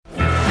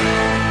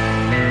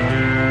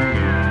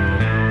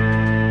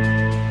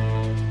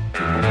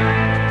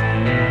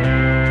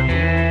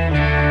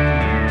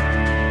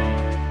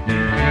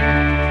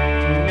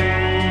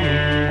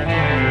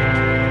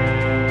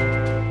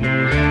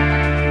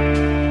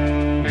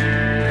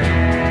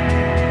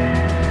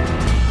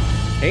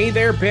Hey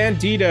there,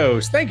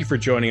 Banditos. Thank you for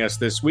joining us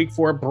this week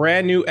for a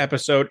brand new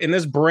episode in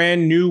this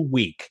brand new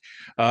week,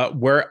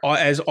 where,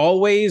 as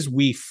always,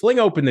 we fling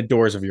open the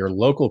doors of your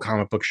local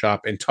comic book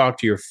shop and talk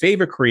to your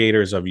favorite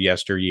creators of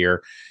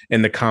yesteryear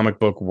in the comic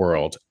book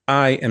world.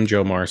 I am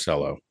Joe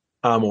Marcello.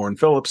 I'm Orrin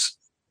Phillips.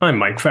 I'm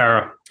Mike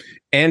Farah.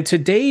 And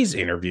today's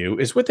interview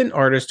is with an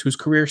artist whose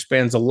career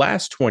spans the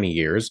last 20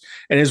 years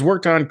and has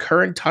worked on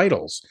current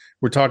titles.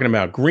 We're talking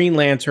about Green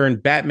Lantern,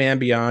 Batman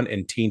Beyond,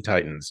 and Teen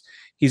Titans.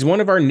 He's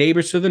one of our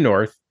neighbors to the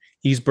north.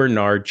 He's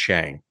Bernard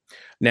Chang.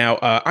 Now,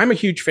 I'm a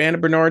huge fan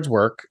of Bernard's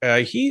work.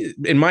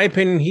 In my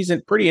opinion, he's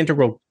a pretty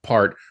integral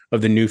part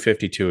of the New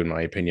 52, in my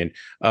opinion.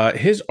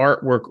 His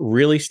artwork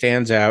really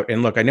stands out.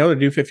 And look, I know the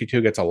New 52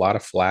 gets a lot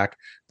of flack,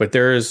 but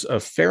there's a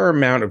fair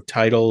amount of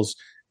titles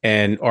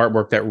and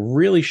artwork that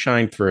really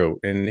shine through.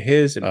 And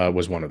his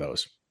was one of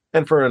those.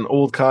 And for an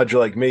old codger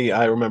like me,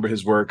 I remember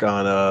his work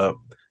on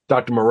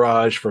Dr.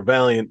 Mirage for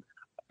Valiant.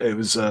 It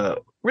was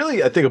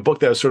really, I think, a book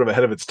that was sort of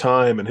ahead of its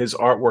time, and his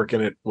artwork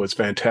in it was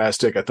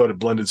fantastic. I thought it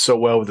blended so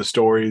well with the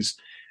stories,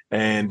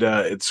 and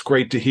it's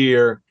great to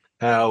hear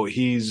how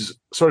he's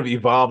sort of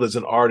evolved as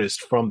an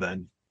artist from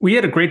then. We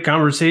had a great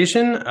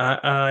conversation.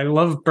 I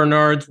love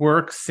Bernard's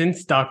work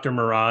since Dr.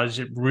 Mirage.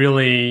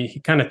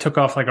 He kind of took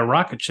off like a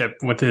rocket ship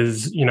with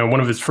his,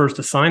 one of his first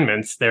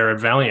assignments there at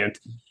Valiant,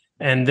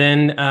 and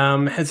then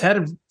has had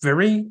a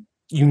very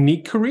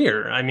unique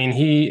career. I mean,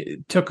 he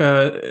took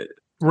a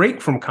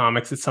break from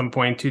comics at some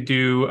point to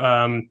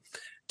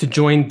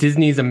join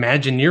Disney's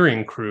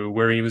Imagineering crew,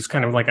 where he was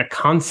kind of like a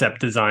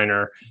concept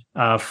designer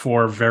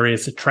for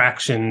various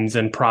attractions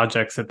and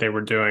projects that they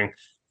were doing.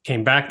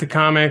 Came back to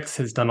comics,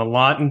 has done a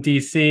lot in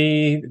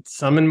DC,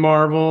 some in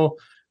Marvel,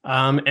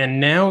 and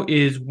now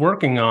is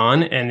working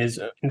on and is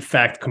in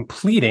fact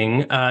completing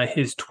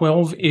his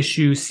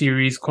 12-issue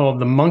series called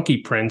The Monkey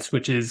Prince,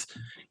 which is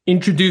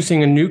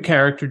introducing a new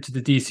character to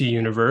the DC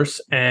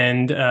universe.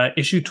 And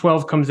issue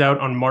 12 comes out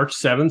on March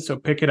 7th, so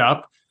pick it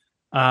up.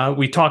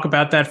 We talk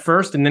about that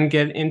first and then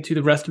get into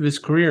the rest of his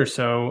career.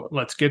 So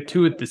let's get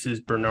to it. This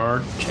is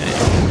Bernard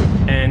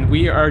Chang. And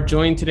we are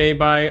joined today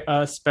by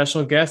a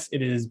special guest.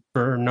 It is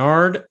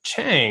Bernard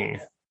Chang.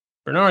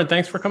 Bernard,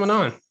 thanks for coming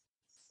on.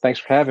 Thanks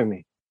for having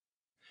me.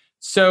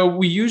 So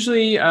we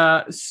usually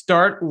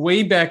start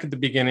way back at the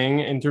beginning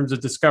in terms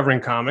of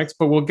discovering comics,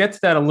 but we'll get to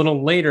that a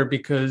little later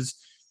because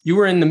you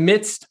were in the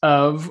midst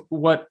of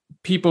what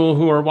people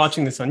who are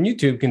watching this on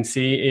YouTube can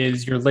see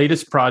is your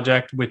latest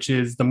project, which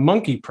is The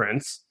Monkey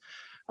Prince,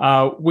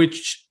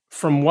 which,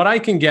 from what I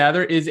can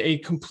gather, is a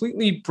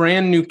completely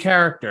brand new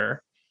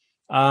character.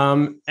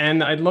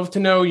 And I'd love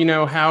to know,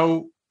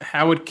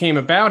 how it came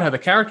about, how the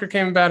character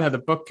came about, how the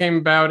book came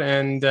about,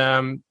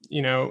 and,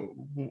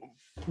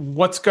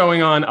 what's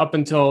going on up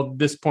until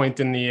this point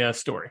in the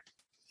story.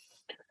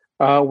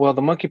 Well,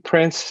 the Monkey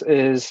Prince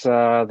is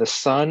the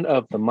son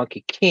of the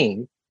Monkey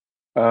King,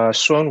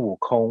 Sun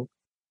Wukong.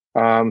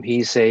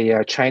 He's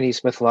a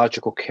Chinese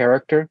mythological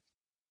character,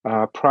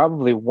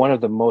 probably one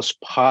of the most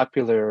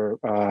popular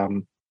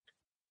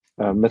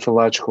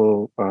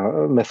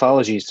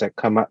mythologies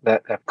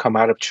that have come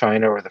out of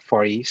China or the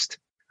Far East.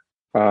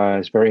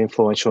 It's very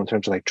influential in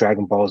terms of like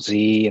Dragon Ball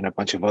Z and a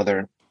bunch of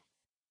other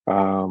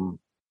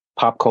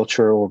pop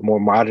culture or more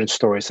modern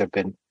stories have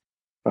been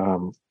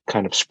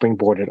kind of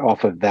springboarded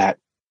off of that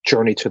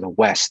journey to the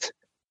West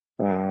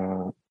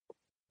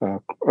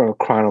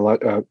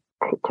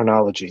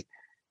chronology.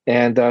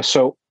 And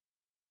so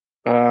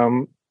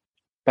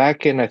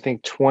back in, I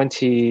think,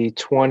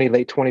 2020,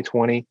 late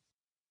 2020,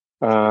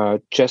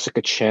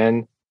 Jessica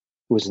Chen,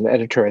 who was an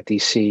editor at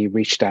DC,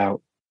 reached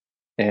out,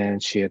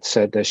 and she had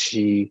said that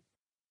she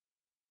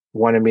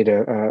wanted me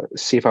to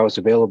see if I was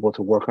available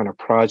to work on a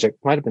project.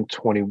 Might have been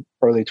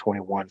early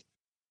 21.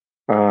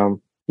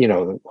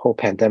 The whole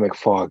pandemic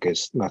fog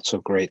is not so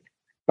great.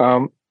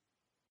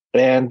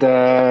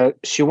 And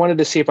she wanted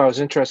to see if I was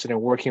interested in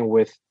working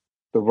with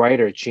the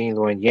writer, Gene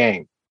Luen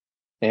Yang.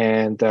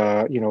 And,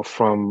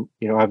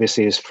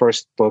 obviously his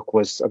first book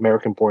was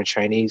American Born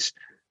Chinese,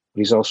 but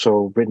he's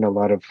also written a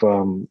lot of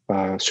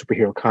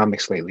superhero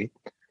comics lately.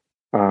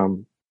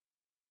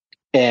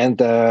 And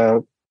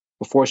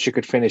before she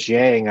could finish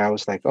Yang, I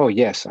was like, oh,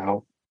 yes,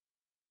 I'll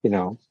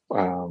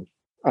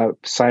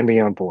sign me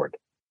on board.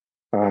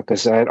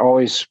 Because I had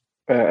always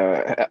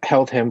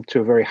held him to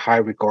a very high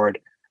regard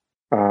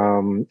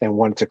and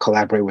wanted to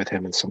collaborate with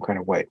him in some kind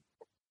of way.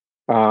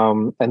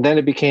 And then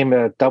it became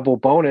a double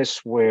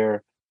bonus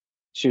where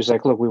she was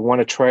like, look, we want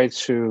to try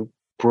to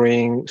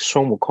bring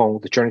Sun Wukong,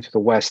 The Journey to the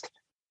West,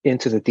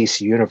 into the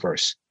DC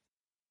universe.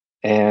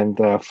 And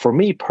for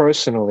me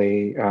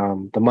personally,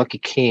 the Monkey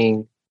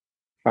King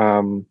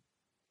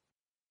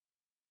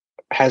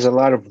has a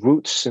lot of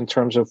roots in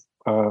terms of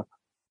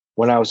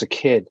when I was a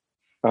kid.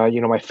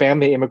 My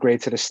family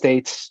immigrated to the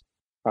States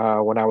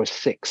when I was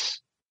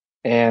 6.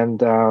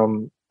 And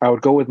I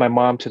would go with my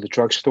mom to the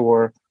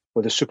drugstore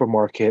or the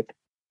supermarket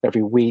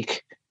every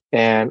week,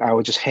 and I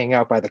would just hang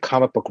out by the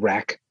comic book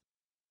rack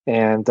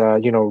and,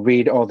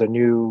 read all the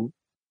new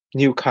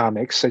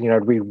comics. And,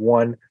 I'd read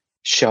one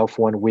shelf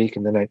one week,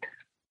 and then I'd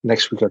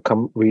next week I'll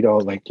come read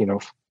all, like,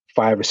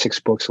 5 or 6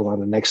 books along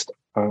the next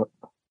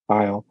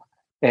aisle.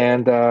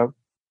 And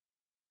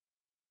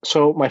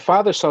so my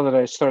father saw that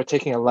I started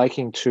taking a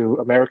liking to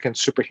American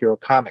superhero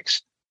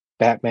comics,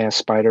 Batman,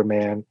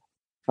 Spider-Man.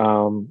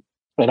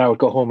 And I would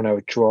go home and I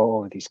would draw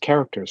all of these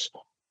characters.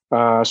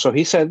 So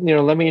he said,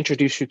 let me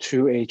introduce you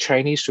to a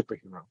Chinese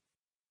superhero.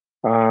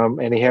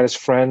 And he had his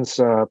friends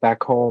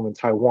back home in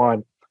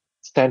Taiwan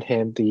send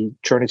him the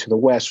Journey to the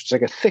West, which is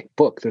like a thick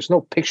book. There's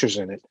no pictures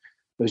in it.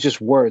 It was just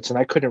words, and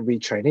I couldn't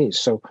read Chinese.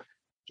 So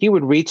he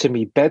would read to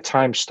me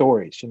bedtime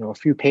stories, a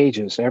few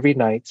pages every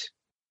night,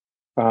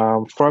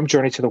 from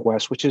Journey to the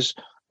West, which is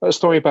a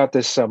story about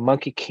this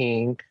Monkey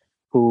King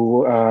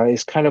who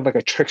is kind of like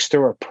a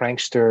trickster or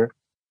prankster.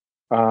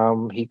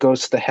 He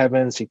goes to the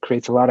heavens. He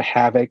creates a lot of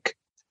havoc.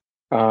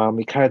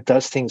 He kind of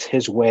does things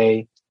his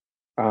way.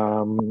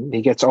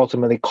 He gets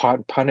ultimately caught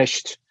and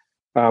punished,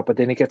 but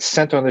then he gets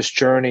sent on this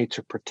journey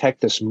to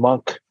protect this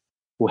monk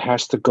who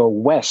has to go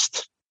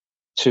west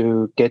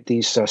to get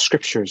these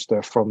scriptures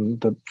from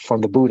the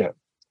Buddha.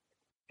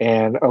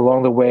 And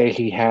along the way,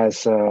 he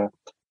has a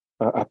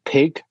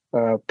pig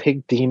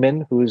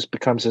demon who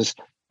becomes his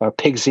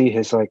Pigsy,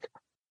 his like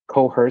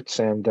cohorts,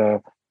 and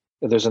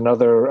there's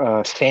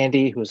another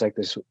Sandy who's like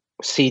this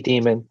sea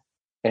demon.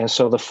 And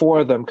so the four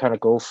of them kind of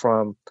go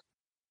from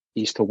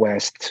east to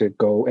west to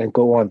go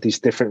on these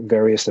different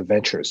various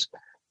adventures.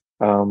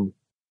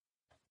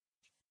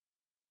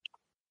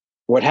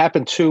 What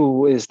happened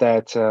too is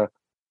that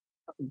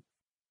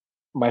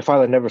my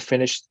father never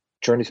finished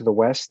Journey to the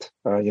West.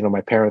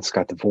 My parents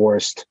got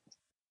divorced.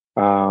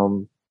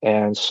 And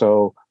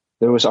so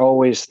there was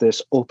always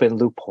this open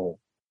loophole,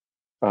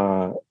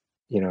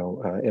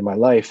 in my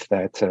life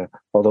that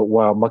although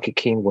while Monkey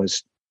King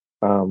was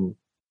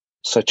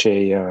such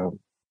a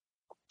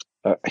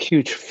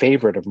huge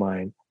favorite of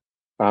mine,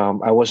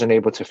 I wasn't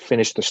able to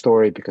finish the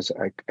story because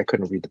I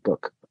couldn't read the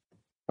book.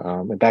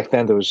 And back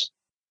then I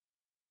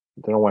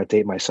don't want to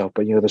date myself,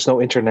 but there's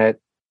no internet.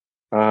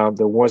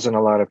 There wasn't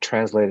a lot of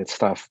translated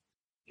stuff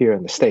here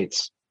in the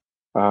States.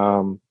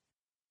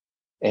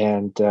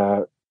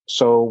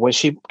 So when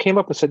she came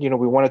up and said, we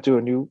want to do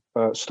a new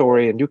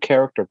story, a new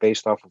character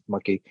based off of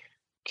Monkey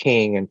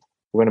King, and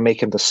we're going to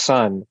make him the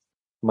son,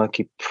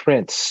 Monkey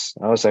Prince.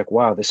 I was like,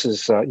 wow, this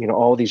is,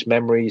 all these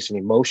memories and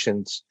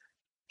emotions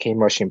came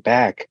rushing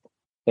back.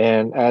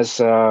 And as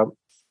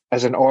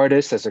an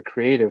artist, as a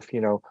creative,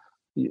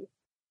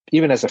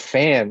 even as a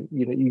fan,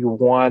 you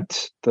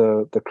want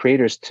the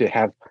creators to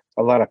have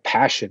a lot of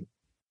passion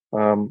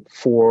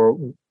for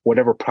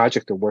whatever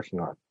project they're working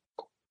on.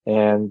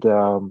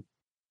 And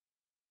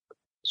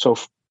so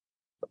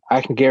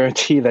I can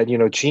guarantee that,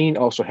 Gene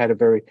also had a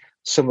very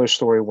similar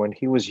story when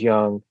he was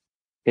young.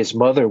 His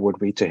mother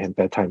would read to him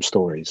bedtime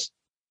stories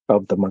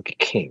of the Monkey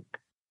King.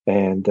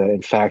 And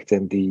in fact,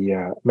 in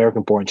the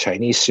American-born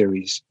Chinese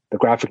series, the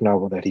graphic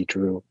novel that he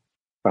drew,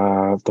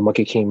 the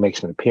Monkey King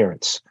makes an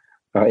appearance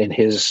in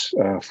his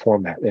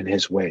format, in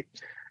his way.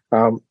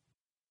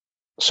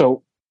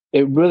 So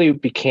it really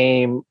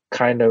became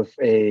kind of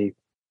a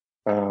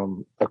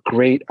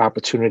great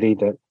opportunity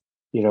that,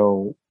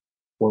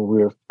 when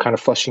we were kind of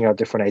fleshing out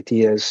different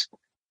ideas,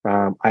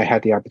 I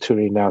had the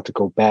opportunity now to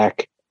go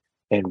back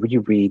and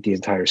reread the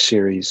entire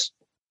series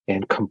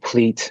and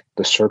complete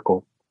the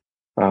circle.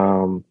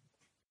 That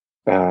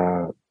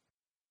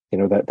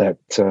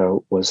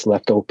was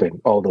left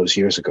open all those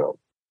years ago.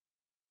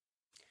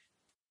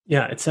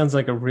 Yeah, it sounds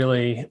like a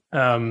really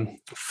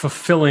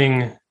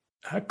fulfilling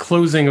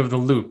closing of the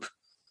loop,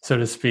 so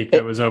to speak,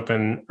 that was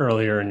open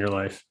earlier in your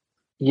life.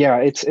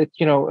 Yeah,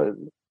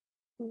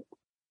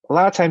 a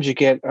lot of times you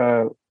get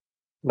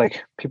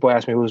like people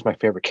ask me who's my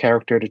favorite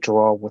character to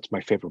draw, what's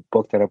my favorite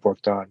book that I've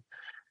worked on,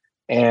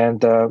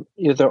 and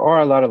there are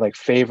a lot of like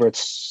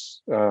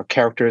favorites,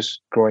 characters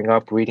growing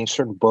up, reading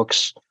certain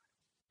books.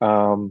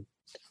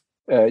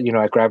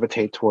 I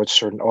gravitate towards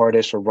certain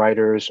artists or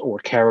writers or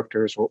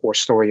characters or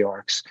story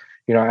arcs.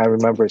 I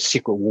remember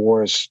Secret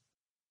Wars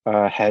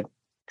had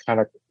kind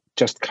of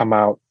just come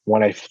out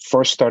when I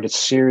first started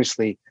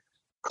seriously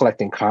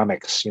collecting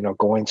comics,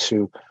 going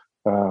to,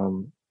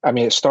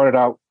 it started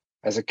out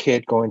as a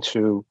kid going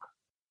to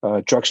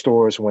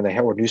drugstores when they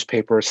had, or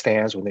newspaper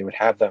stands when they would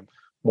have them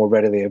more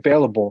readily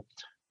available.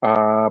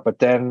 But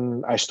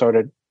then I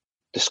started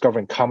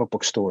discovering comic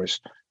book stores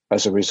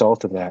as a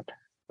result of that.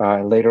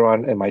 And later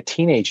on in my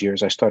teenage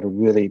years, I started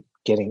really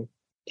getting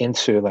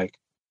into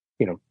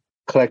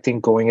collecting,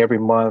 going every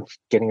month,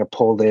 getting a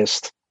pull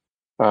list,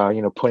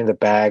 putting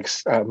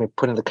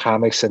the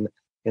comics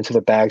into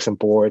the bags and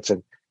boards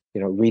and,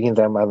 reading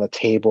them on the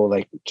table,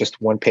 like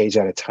just one page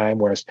at a time.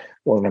 Whereas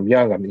when I'm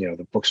young,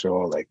 the books are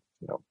all like,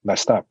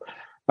 messed up.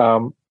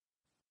 And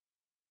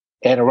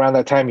around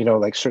that time,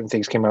 certain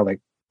things came out, like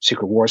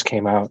Secret Wars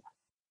came out.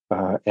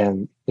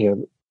 And,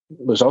 it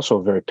was also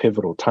a very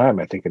pivotal time,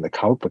 I think, in the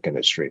comic book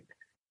industry.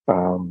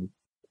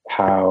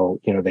 How,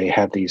 they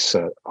had these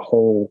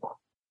whole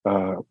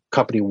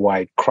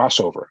company-wide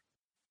crossover.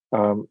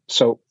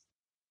 So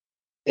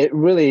it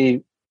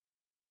really,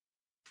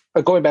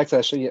 going back to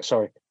that, so yeah,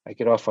 sorry. I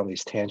get off on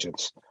these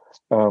tangents.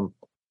 Um,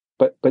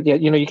 but yeah,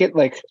 you get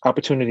like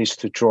opportunities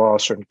to draw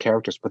certain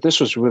characters. But this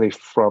was really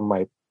from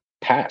my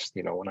past,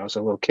 when I was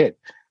a little kid,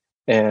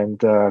 and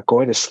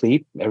going to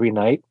sleep every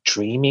night,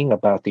 dreaming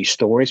about these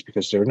stories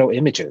because there are no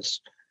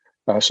images.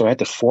 So I had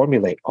to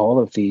formulate all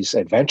of these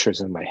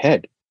adventures in my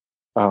head.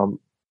 Um,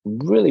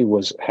 really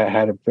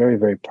had a very,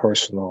 very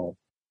personal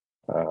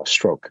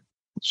stroke.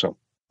 So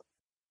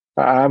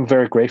I'm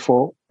very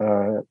grateful,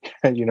 to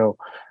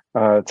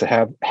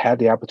have had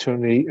the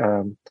opportunity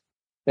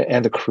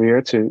and the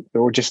career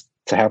or just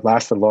to have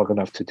lasted long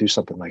enough to do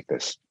something like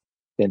this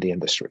in the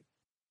industry.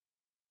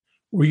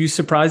 Were you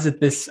surprised that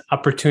this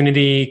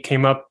opportunity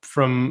came up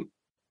from,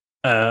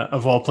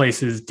 of all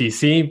places,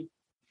 DC?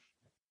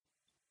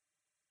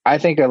 I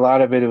think a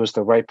lot of it was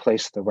the right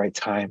place at the right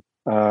time.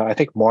 I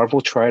think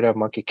Marvel tried a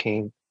Monkey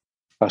King,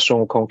 a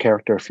Sun Wukong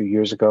character a few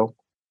years ago.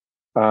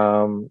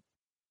 And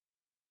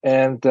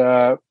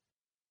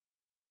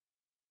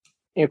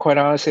quite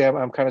honestly,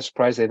 I'm kind of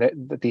surprised that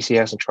DC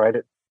hasn't tried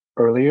it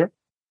earlier,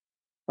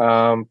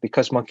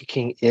 because Monkey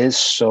King is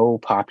so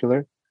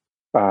popular.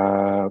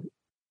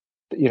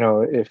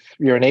 If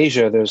you're in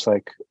Asia, there's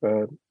like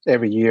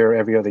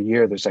every other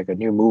year, there's like a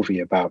new movie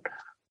about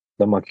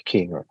the Monkey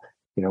King, or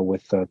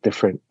with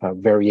different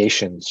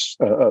variations,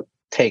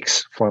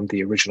 takes from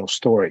the original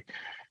story.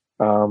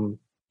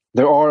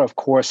 There are, of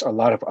course, a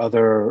lot of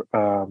other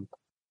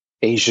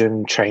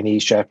Asian,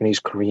 Chinese, Japanese,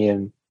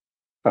 Korean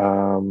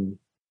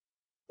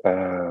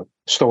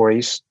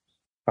stories,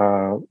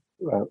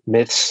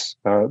 myths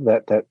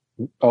that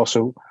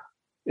also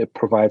it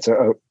provides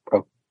a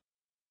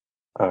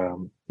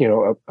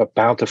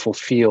bountiful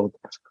field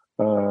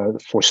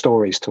for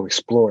stories to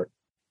explore.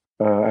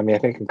 I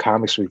think in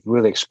comics we've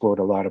really explored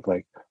a lot of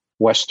like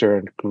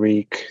Western,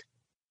 Greek,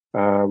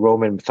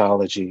 Roman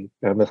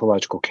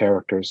mythological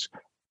characters.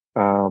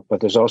 But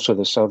there's also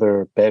this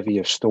other bevy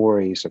of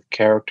stories of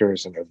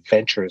characters and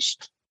adventures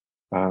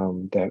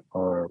that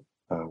are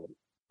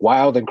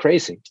wild and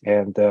crazy,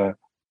 and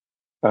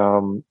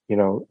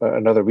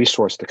another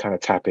resource to kind of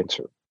tap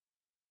into.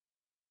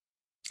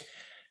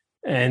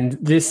 And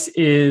this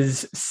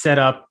is set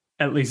up,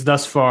 at least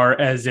thus far,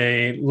 as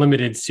a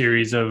limited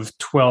series of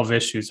 12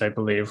 issues, I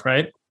believe,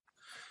 right?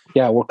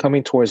 Yeah, we're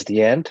coming towards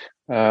the end.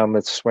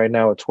 It's right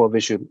now a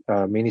 12-issue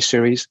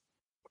miniseries.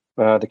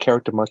 The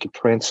character Monkey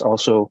Prince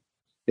also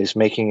is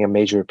making a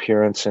major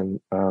appearance in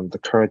the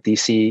current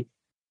DC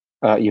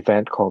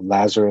event called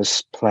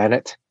Lazarus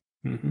Planet.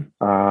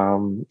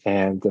 Mm-hmm.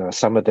 And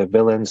some of the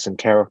villains and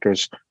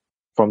characters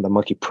from the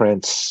Monkey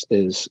Prince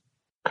is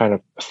kind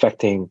of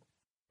affecting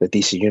the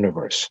DC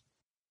universe.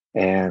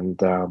 And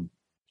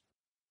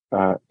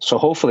so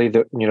hopefully,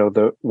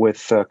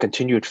 with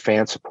continued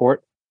fan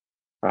support,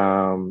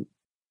 there'll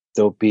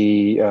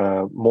be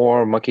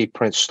more Monkey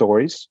Prince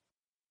stories.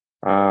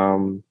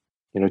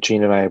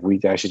 Gene and I, we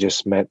actually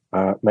just met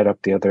up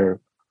the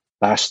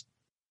last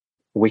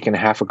week and a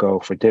half ago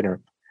for dinner,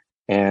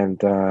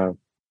 and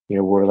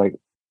we're like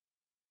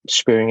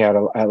spewing out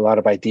a lot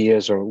of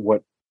ideas or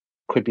what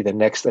could be the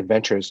next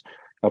adventures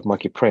of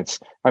Monkey Prince.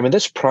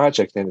 This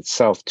project in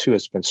itself too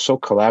has been so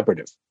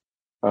collaborative,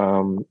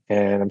 and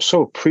I'm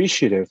so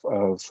appreciative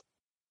of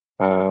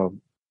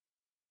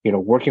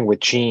working with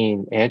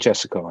Gene and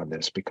Jessica on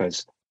this,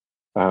 because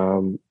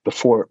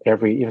before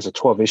even it's a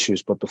 12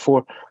 issues, but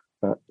before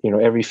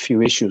every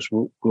few issues,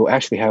 we'll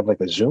actually have like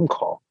a Zoom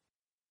call,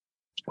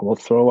 and we'll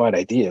throw out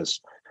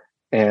ideas,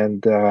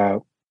 and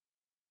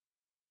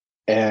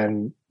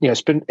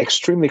it's been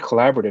extremely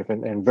collaborative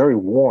and very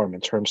warm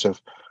in terms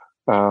of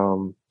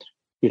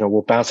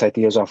we'll bounce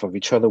ideas off of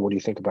each other. What do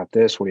you think about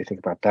this? What do you think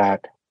about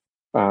that?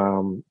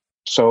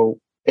 So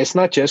it's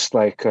not just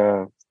like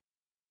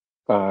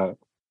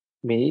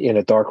me in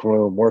a dark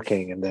room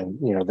working, and then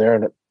they're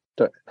in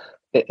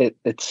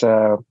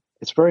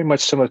it's very much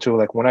similar to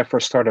like when I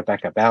first started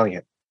back at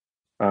Valiant.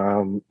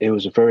 It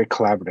was a very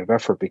collaborative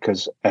effort,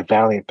 because at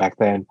Valiant back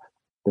then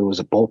there was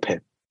a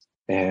bullpen,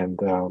 and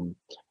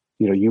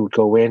you would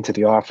go into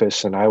the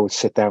office and I would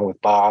sit down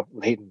with Bob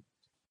Layton,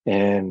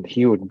 and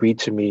he would read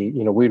to me.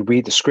 We'd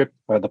read the script,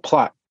 the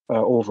plot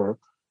over,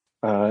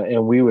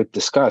 and we would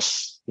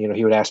discuss. He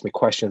would ask me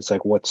questions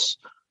like, "What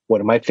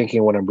am I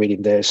thinking when I'm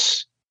reading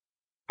this?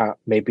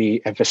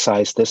 Maybe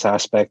emphasize this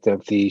aspect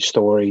of the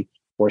story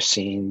or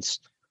scenes."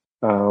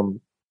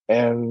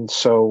 And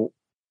so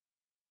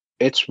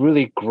it's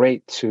really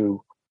great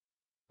to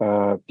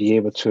be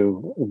able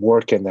to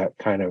work in that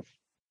kind of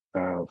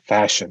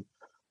fashion.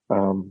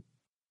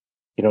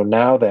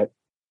 Now that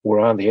we're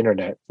on the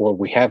internet, or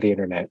we have the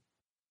internet,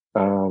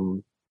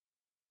 and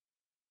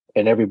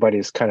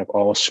everybody's kind of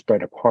all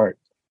spread apart,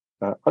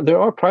 there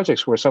are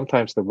projects where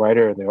sometimes the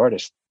writer and the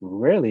artist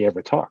rarely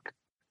ever talk,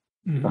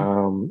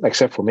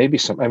 except for maybe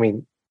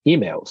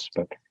emails,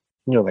 but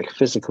like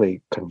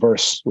physically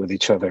converse with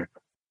each other.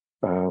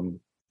 And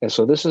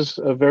so this is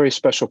a very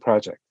special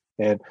project,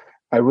 and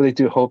I really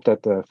do hope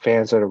that the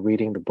fans that are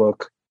reading the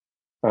books,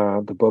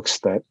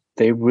 that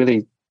they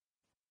really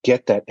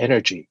get that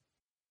energy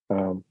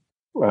from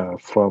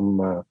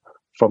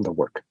the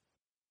work.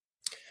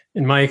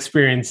 in my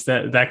experience,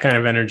 that kind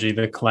of energy,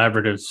 the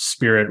collaborative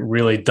spirit,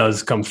 really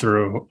does come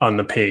through on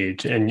the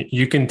page, and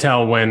you can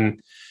tell when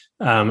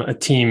a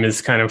team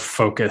is kind of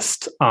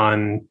focused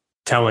on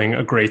telling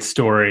a great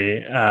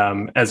story,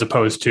 as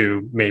opposed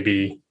to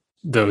maybe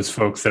those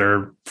folks that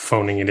are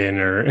phoning it in,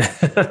 or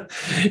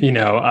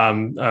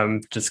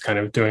just kind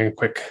of doing a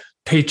quick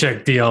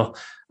paycheck deal.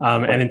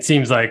 And it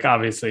seems like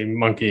obviously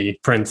Monkey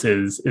Prince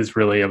is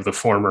really of the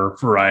former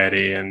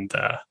variety,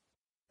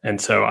 and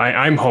so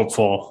I'm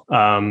hopeful,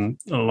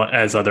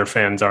 as other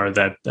fans are,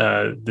 that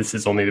this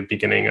is only the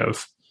beginning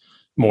of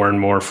more and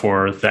more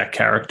for that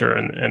character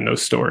and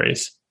those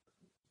stories.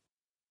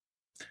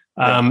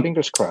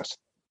 Fingers crossed.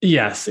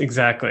 Yes,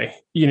 exactly.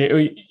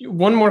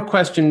 One more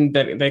question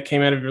that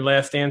came out of your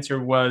last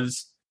answer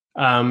was,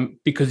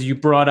 because you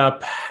brought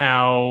up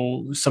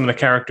how some of the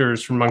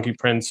characters from Monkey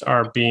Prince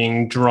are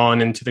being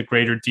drawn into the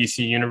greater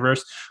DC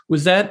universe.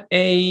 Was that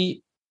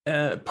a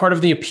part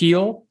of the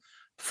appeal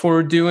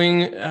for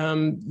doing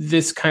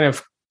this kind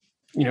of,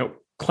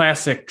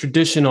 classic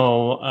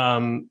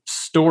traditional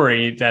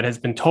story that has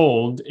been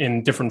told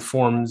in different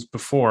forms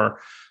before,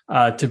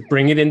 to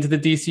bring it into the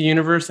DC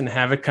universe and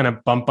have it kind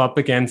of bump up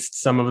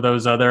against some of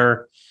those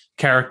other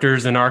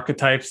characters and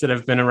archetypes that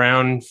have been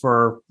around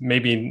for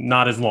maybe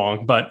not as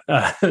long, but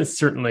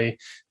certainly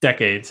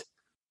decades?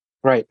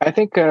 Right. I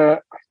think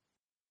the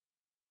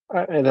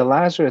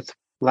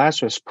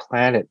Lazarus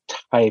Planet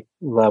type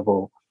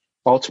level,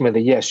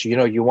 ultimately, yes,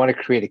 you want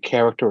to create a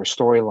character or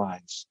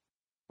storylines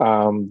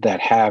that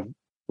have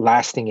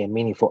lasting and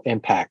meaningful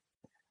impact.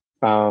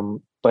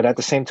 But at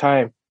the same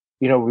time,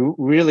 we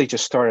really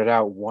just started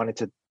out wanting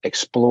to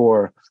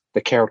explore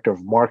the character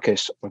of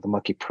Marcus, or the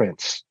Monkey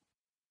Prince.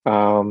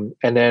 And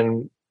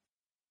then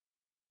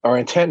our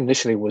intent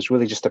initially was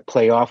really just to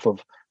play off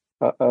of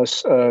a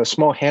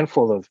small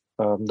handful of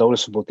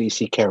noticeable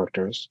DC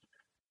characters.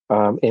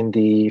 In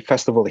the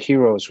Festival of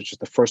Heroes, which is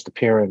the first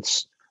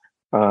appearance,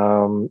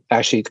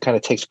 actually it kind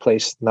of takes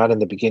place not in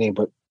the beginning,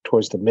 but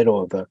towards the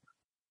middle of the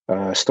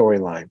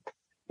storyline.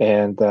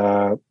 And,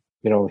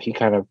 he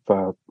kind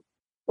of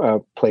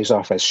plays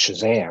off as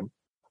Shazam.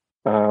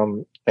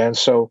 And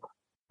so,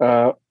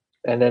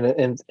 and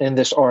then in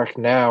this arc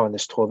now, in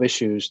this 12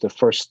 issues, the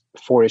first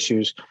 4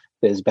 issues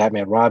is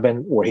Batman Robin,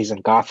 where he's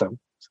in Gotham.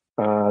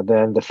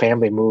 Then the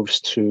family moves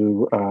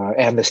to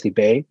Amnesty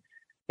Bay,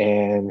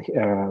 and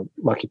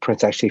Monkey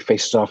Prince actually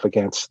faces off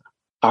against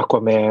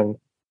Aquaman,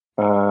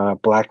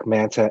 Black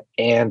Manta,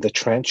 and the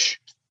Trench.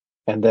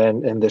 And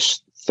then in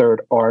this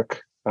third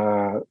arc,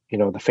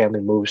 the family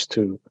moves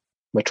to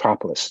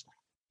Metropolis.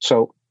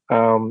 So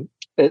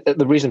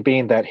the reason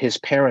being that his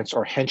parents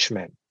are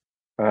henchmen.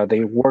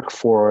 They work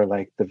for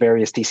like the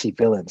various DC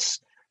villains.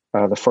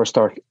 The first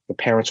arc, the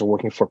parents are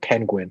working for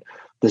Penguin,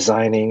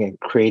 designing and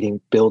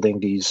building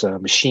these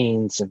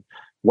machines and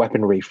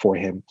weaponry for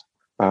him.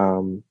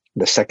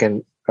 The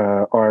second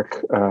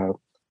arc,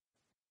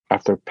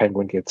 after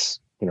Penguin gets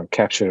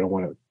captured, I don't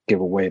want to give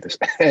away this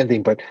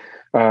ending, but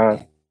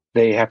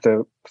they have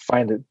to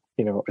find a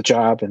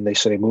job, and they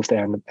move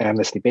to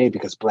Amnesty Bay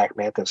because Black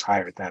Manta's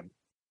hired them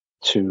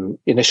to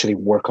initially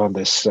work on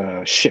this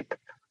ship,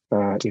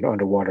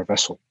 underwater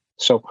vessel.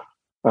 So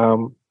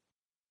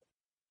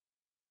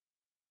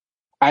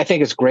I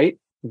think it's great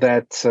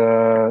that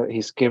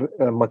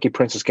Monkey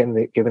Prince is given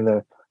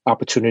the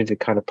opportunity to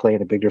kind of play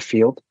in a bigger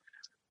field.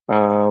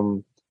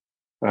 And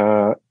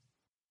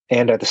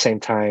at the same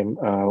time,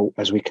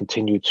 as we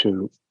continue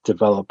to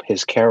develop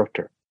his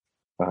character,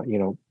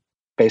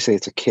 basically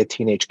it's a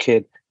teenage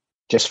kid,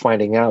 just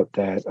finding out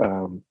that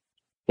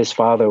his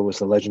father was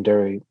the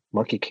legendary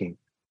Monkey King,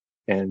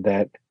 and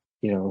that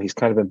he's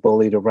kind of been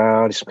bullied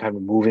around. He's kind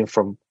of moving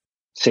from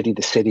city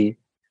to city,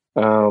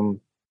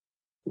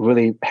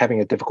 really having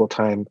a difficult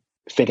time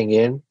fitting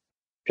in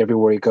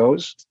everywhere he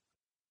goes.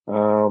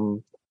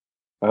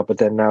 But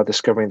then now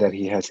discovering that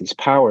he has these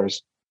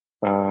powers.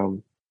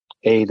 What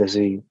does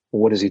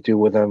he do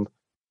with them?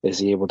 Is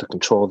he able to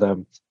control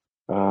them?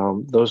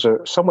 Those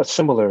are somewhat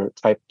similar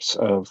types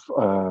of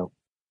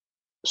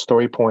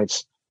story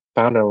points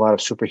found in a lot of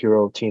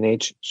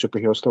teenage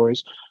superhero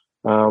stories.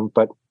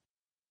 But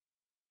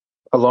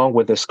along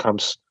with this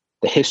comes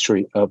the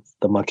history of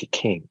the Monkey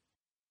King.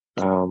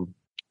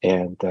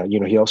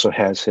 He also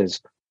has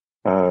his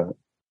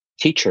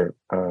teacher,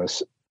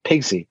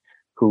 Pigsy,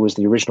 who was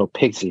the original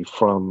Pigsy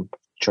from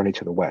Journey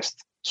to the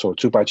West. So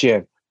Zhuba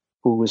Jian,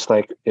 who was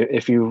like,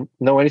 if you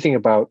know anything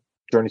about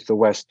Journey to the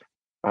West,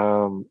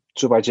 Zhuba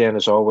Jian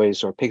is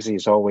always, or Pigsy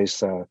is always,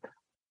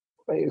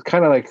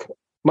 kind of like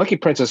Monkey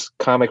Prince is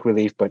comic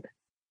relief, but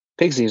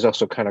Pigsy is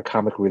also kind of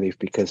comic relief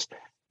because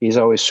he's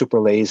always super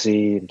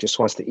lazy and just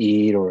wants to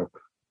eat or,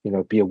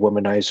 be a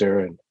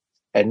womanizer.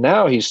 And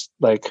now he's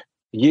like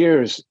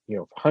years,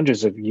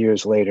 hundreds of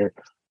years later,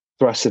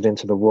 thrusted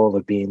into the role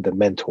of being the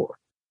mentor.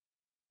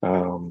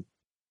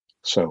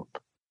 So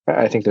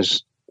I think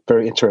there's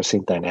very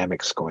interesting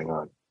dynamics going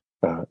on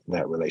in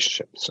that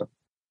relationship. So,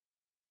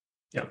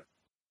 yeah,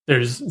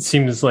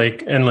 seems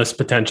like endless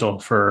potential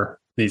for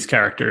these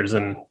characters,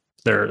 and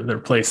their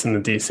place in the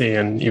DC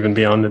and even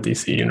beyond the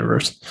DC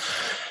universe.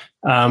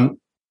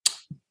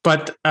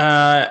 But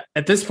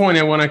at this point,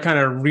 I want to kind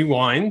of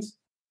rewind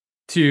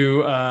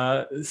to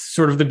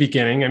sort of the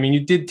beginning. I mean, you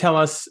did tell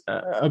us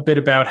a bit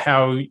about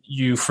how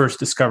you first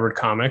discovered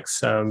comics,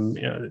 sort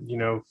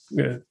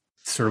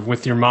of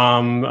with your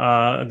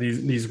mom,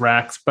 these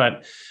racks.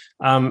 But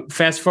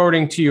fast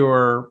forwarding to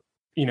your,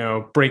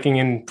 breaking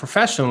in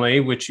professionally,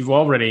 which you've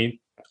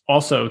already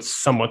also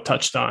somewhat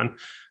touched on.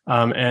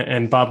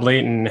 And Bob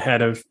Layton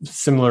had a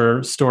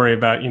similar story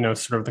about,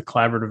 sort of the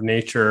collaborative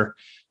nature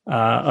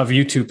of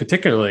you two,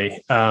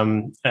 particularly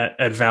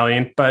at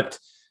Valiant. But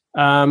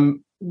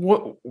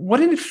what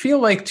did it feel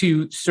like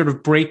to sort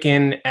of break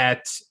in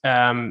at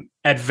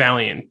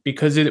Valiant?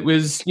 Because it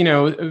was,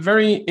 a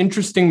very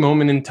interesting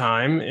moment in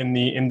time in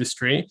the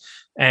industry,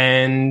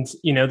 and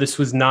this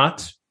was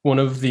not one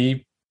of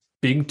the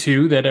big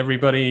two that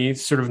everybody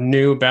sort of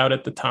knew about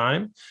at the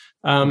time,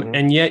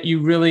 and yet you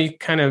really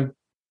kind of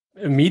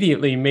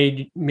immediately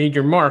made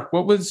your mark.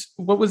 What was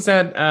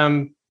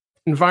that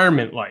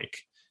environment like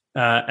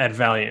at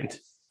Valiant?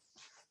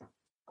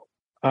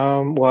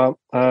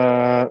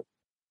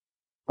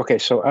 Okay,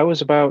 so I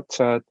was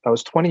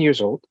 20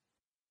 years old.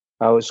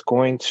 I was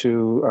going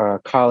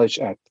to college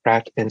at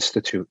Pratt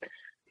Institute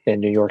in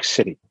New York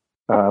City.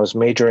 I was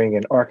majoring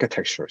in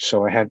architecture,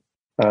 so I had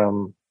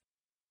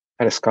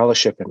a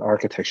scholarship in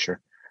architecture.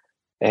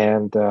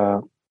 And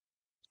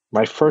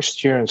my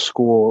first year in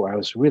school, I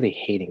was really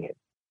hating it.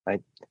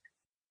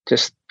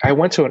 I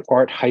went to an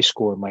art high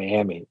school in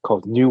Miami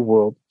called New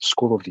World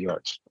School of the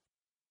Arts.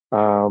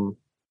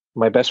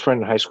 My best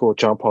friend in high school,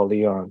 John Paul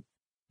Leon,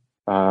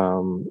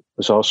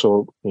 was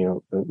also,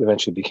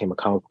 eventually became a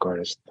comic book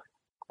artist.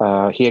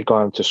 He had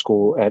gone to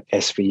school at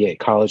SVA,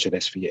 college at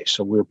SVA.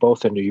 So we were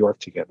both in New York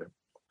together.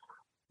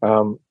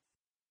 I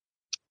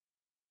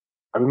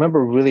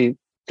remember really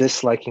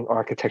disliking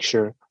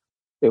architecture.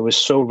 It was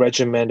so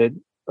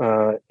regimented.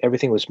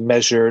 Everything was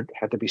measured,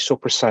 had to be so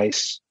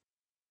precise.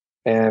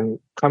 And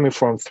coming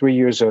from 3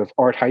 years of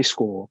art high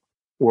school,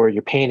 where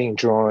you're painting,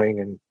 drawing,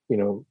 and,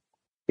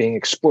 being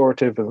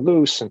explorative and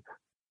loose, and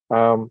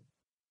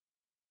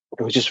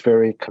it was just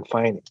very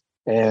confining.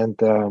 And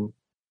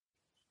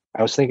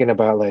I was thinking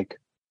about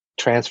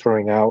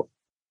transferring out.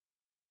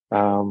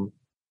 But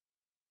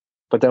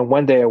then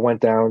one day I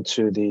went down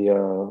to the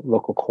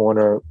local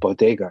corner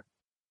bodega,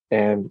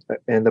 and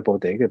in the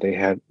bodega they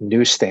had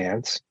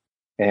newsstands,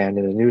 and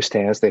in the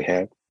newsstands they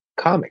had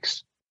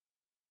comics.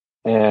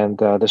 And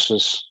this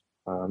was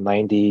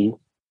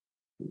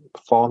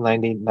fall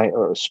 99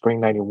 or spring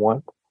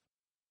 91.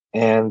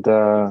 And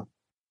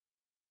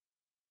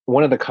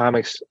one of the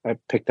comics I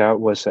picked out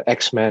was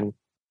X-Men,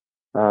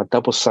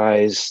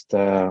 double-sized,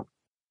 I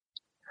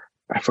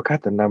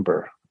forgot the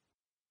number,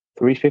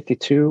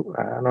 352?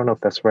 I don't know if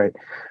that's right,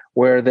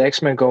 where the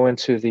X-Men go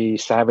into the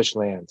Savage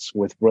Lands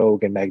with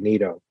Rogue and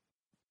Magneto,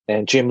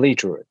 and Jim Lee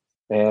drew it.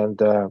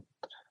 And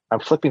I'm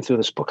flipping through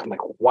this book. I'm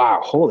like,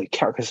 wow, holy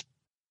cow. Because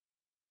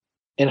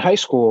in high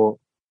school,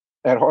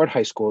 at art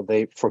high school,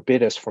 they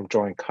forbid us from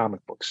drawing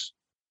comic books.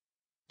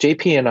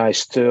 JP and I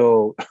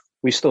still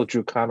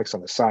drew comics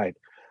on the side,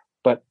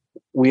 but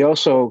we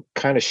also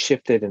kind of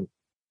shifted, and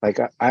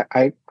I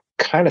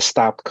kind of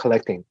stopped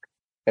collecting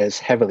as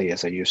heavily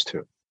as I used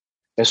to.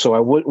 And so I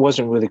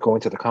wasn't really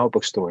going to the comic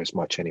book store as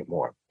much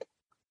anymore.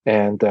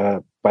 And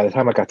by the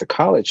time I got to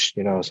college,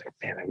 I was like,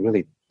 man, I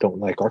really don't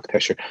like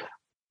architecture.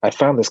 I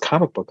found this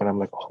comic book and I'm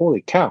like,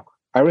 holy cow.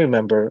 I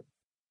remember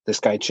this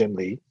guy, Jim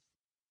Lee,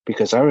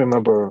 because I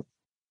remember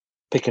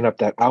picking up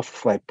that Alpha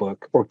Flight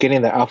book, or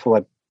getting the Alpha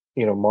Flight,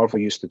 Marvel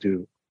used to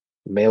do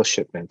mail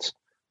shipments.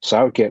 So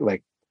I would get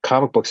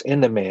comic books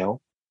in the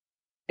mail,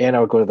 and I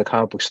would go to the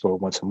comic book store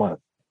once a month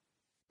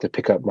to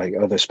pick up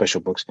other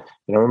special books.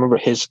 And I remember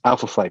his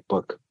Alpha Flight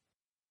book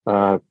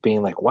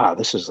being like, wow,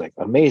 this is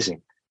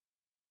amazing.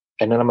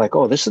 And then I'm like,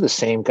 oh, this is the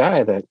same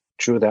guy that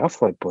drew the Alpha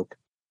Flight book.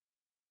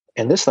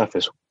 And this stuff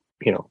is,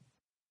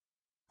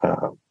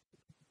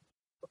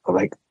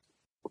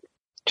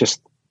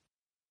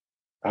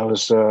 I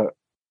was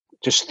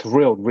just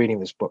thrilled reading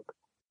this book.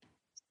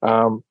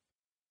 I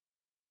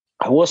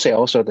will say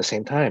also at the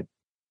same time,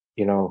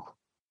 you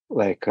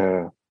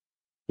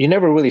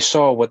never really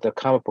saw what the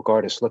comic book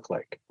artists look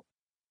like.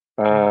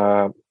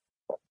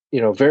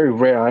 Very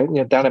rare.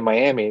 Down in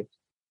Miami,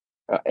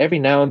 every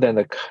now and then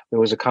there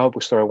was a comic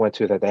book store I went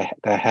to that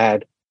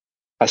had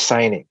a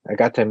signing. I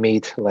got to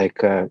meet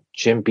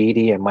Jim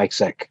Beatty and Mike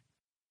Zeck.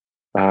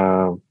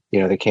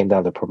 They came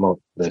down to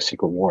promote the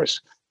Secret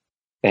Wars,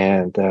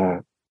 and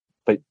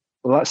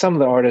but some of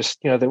the artists,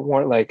 they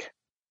weren't they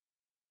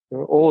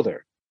were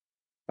older,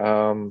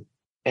 and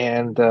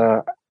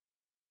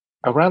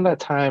around that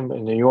time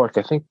in New York,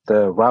 I think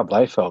the Rob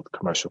Liefeld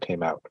commercial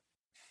came out,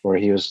 where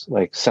he was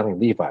selling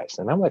Levi's,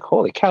 and I'm like,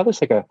 holy cow,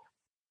 this is a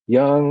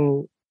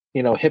young,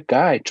 hip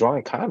guy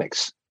drawing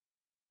comics.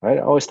 Right?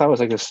 I always thought it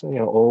was this,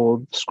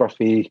 old,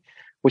 scruffy,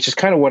 which is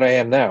kind of what I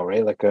am now,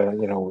 right? With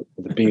the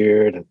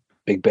beard and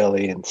big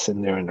belly and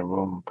sitting there in the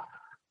room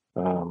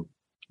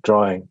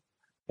drawing.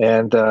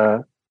 And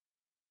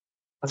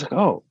was like,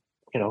 oh,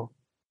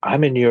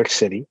 I'm in New York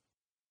City.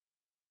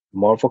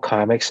 Marvel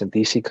Comics and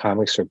DC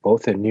Comics are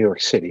both in New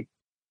York City.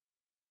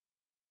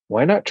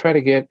 Why not try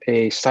to get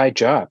a side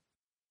job,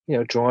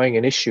 drawing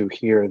an issue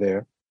here or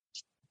there,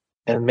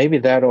 and maybe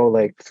that'll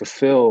like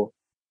fulfill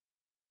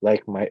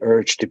like my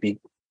urge to be,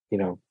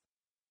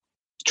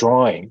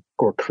 drawing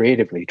or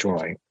creatively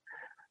drawing,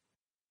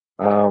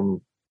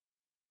 and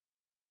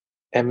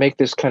make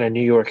this kind of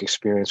New York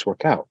experience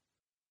work out.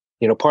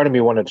 Part of me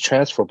wanted to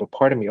transfer, but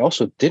part of me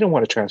also didn't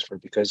want to transfer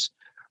because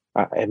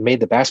I made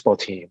the basketball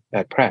team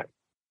at Pratt.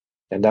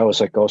 And that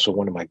was like also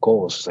one of my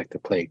goals, is like to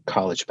play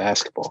college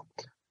basketball.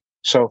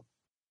 So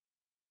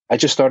I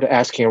just started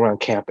asking around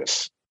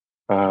campus,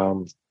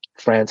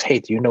 friends, hey,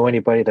 do you know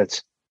anybody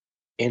that's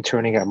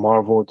interning at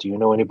Marvel? Do you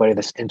know anybody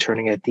that's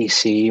interning at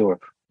DC or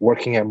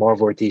working at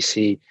Marvel or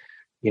DC?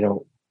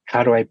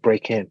 How do I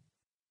break in?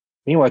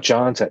 Meanwhile,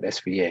 John's at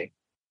SVA.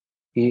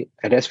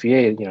 At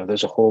SVA,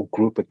 there's a whole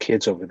group of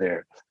kids over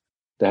there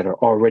that are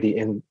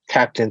already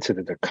tapped into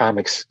the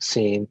comics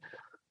scene.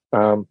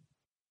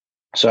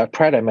 So at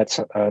Pratt, I met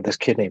this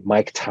kid named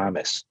Mike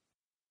Thomas.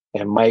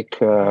 And Mike,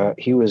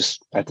 he was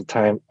at the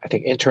time, I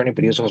think, interning,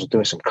 but he was also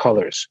doing some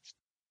colors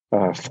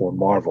for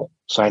Marvel.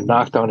 So I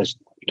knocked on his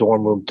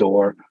dorm room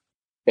door,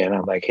 and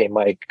I'm like, hey,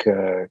 Mike,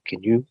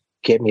 can you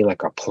get me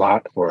like a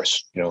plot or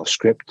a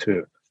script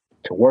to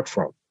work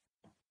from?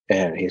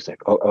 And he's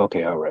like, oh,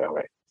 okay, all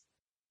right.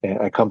 And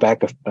I come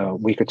back a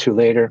week or two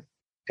later,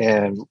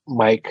 and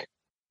Mike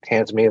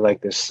hands me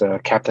like this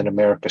Captain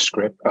America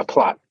script, a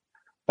plot.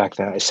 Back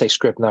then, I say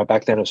script now.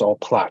 Back then, it was all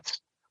plots.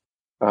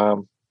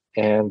 And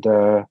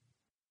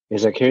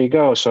he's like, "Here you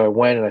go." So I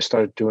went and I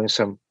started doing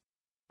some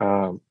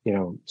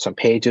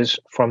pages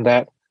from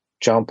that.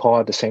 John Paul,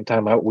 at the same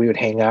time, we would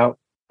hang out.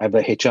 I'd be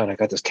like, "Hey, John, I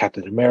got this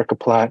Captain America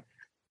plot."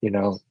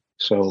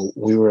 So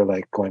we were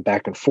like going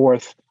back and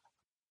forth.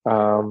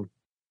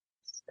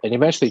 And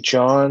eventually,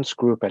 John's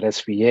group at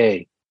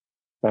SVA,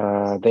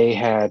 they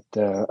had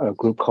a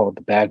group called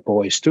the Bad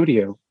Boy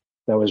Studio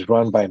that was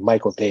run by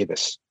Michael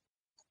Davis.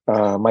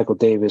 Michael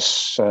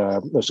Davis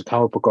was a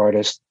comic book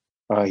artist.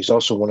 He's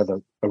also one of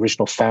the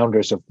original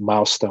founders of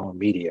Milestone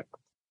Media.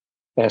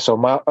 And so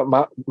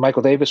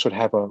Michael Davis would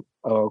have a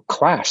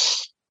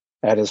class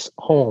at his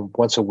home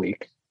once a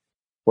week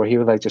where he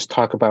would like just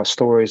talk about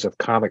stories of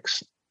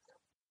comics,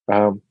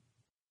 comic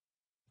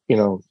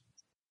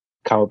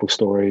book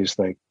stories,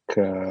 like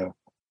not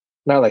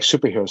like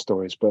superhero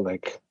stories, but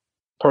like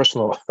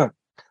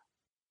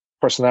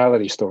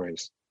personality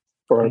stories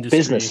or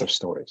business of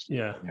stories.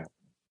 Yeah.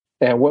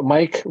 And what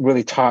Mike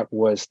really taught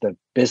was the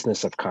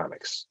business of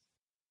comics,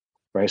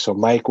 right? So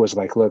Mike was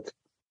like, look,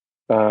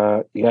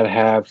 you got to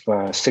have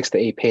 6 to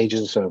 8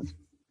 pages of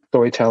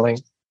storytelling.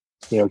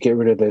 Get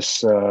rid of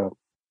this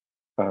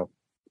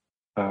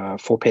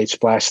full-page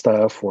splash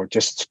stuff or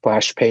just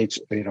splash page.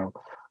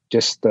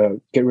 Just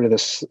get rid of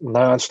this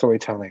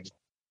non-storytelling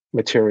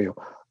material.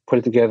 Put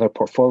it together,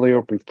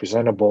 portfolio, be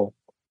presentable.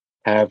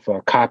 Have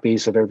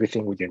copies of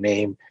everything with your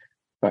name,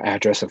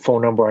 address, and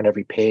phone number on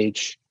every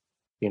page.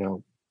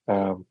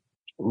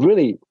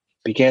 Really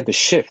began to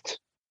shift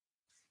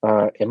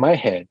in my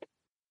head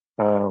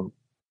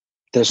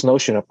this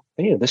notion of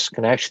this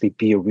can actually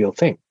be a real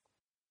thing.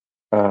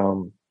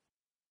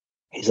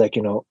 He's like,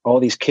 all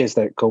these kids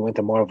that go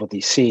into Marvel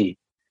DC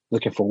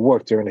looking for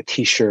work, they're in a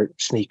t-shirt,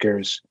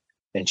 sneakers,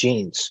 and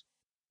jeans,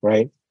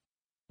 right?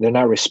 They're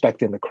not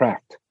respecting the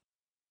craft.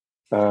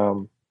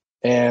 So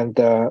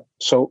a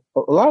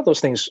lot of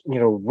those things,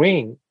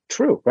 ring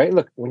true, right?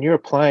 Look, when you're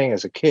applying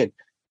as a kid,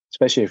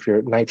 especially if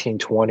you're 19,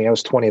 20, I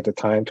was 20 at the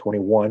time,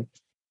 21,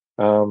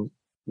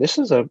 this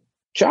is a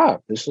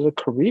job. This is a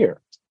career.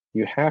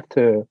 You have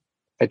to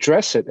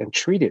address it and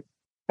treat it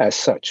as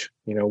such,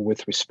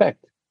 with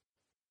respect.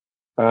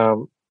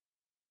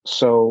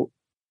 So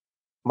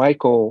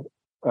Michael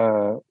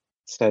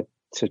said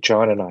to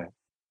John and I,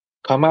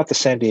 come out to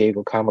San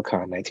Diego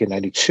Comic-Con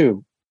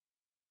 1992.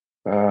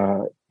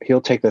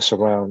 He'll take us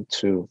around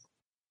to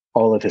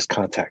all of his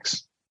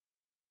contacts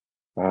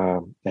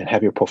and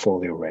have your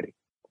portfolio ready.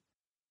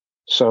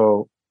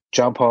 So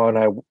John Paul and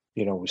I,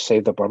 we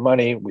saved up our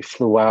money. We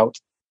flew out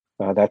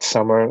that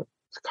summer.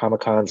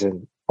 Comic-Con's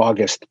in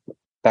August.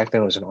 Back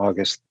then it was in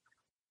August.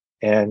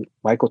 And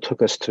Michael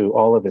took us to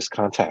all of his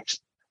contacts.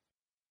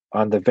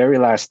 On the very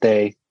last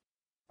day,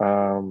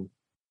 it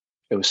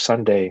was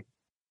Sunday.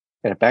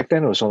 And back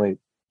then it was only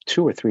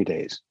 2 or 3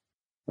 days.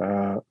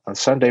 On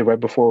Sunday, right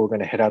before we were going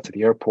to head out to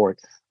the airport,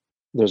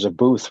 there's a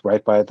booth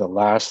right by the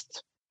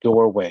last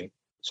doorway.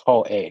 It's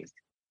Hall A.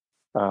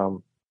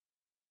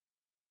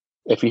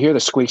 If you hear the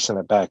squeaks in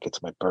the back,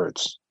 it's my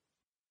birds.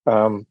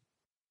 I'm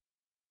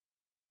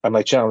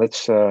like, John,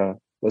 let's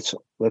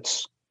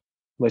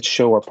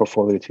show our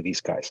portfolio to these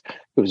guys.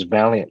 It was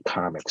Valiant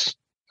Comics,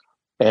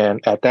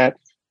 and at that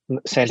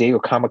San Diego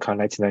Comic-Con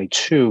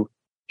 1992,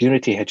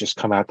 Unity had just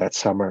come out that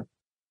summer.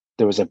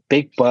 There was a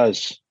big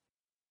buzz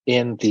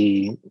in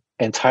the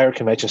entire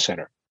convention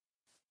center.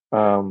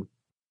 I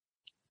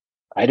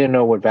didn't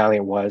know what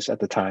Valiant was at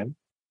the time.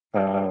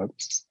 I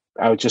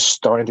was just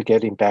starting to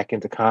getting back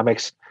into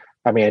comics.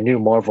 I knew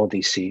Marvel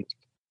DC,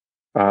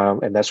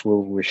 and that's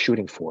what we were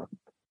shooting for.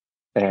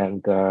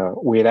 And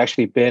we had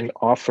actually been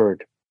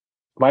offered.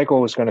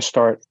 Michael was going to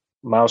start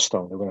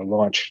Milestone. They're going to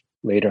launch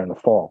later in the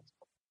fall.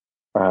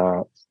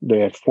 They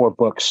had 4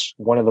 books.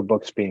 One of the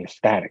books being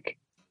Static.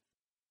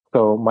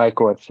 So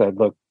Michael had said,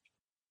 "Look,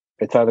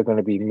 it's either going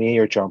to be me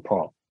or John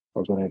Paul.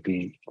 Are going to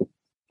be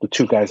the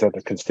 2 guys that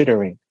they're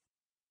considering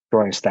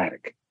drawing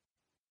Static.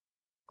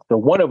 So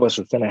one of us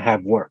was going to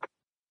have work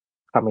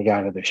coming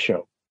out of this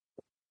show,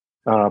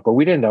 but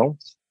we didn't know,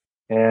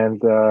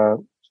 and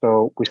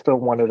so we still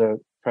wanted to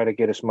try to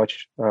get as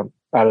much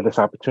out of this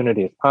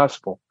opportunity as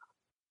possible.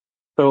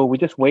 So we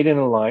just waited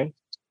in line,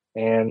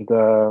 and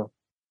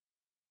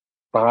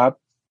Bob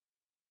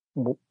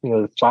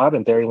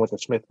and Barry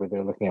Windsor-Smith were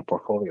there looking at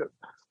portfolios.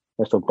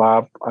 And so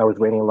Bob, I was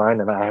waiting in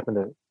line, and I happened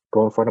to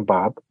go in front of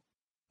Bob.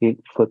 He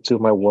flipped through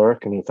my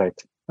work, and he's like,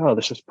 "Oh,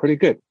 this is pretty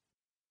good.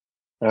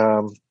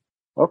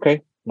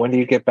 Okay, when do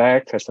you get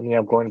back?" I said, "Yeah,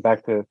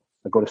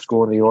 I go to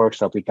school in New York,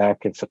 so I'll be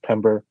back in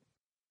September."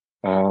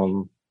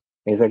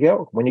 He's like,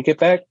 "Yo, when you get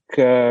back,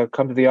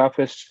 come to the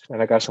office,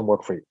 and I got some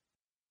work for you."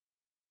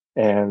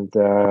 And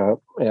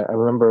yeah, I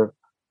remember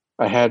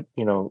I had,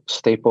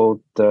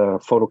 stapled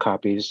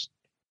photocopies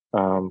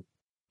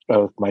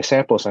of my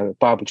samples. I said,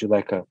 "Bob, would you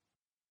like to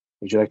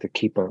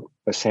keep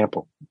a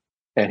sample?"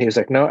 And he was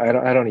like, "No, I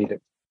don't need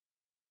it."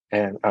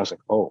 And I was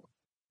like, "Oh,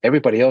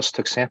 everybody else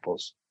took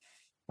samples."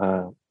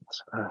 I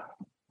said,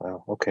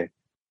 well, okay.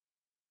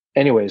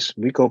 Anyways,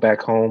 we go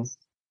back home.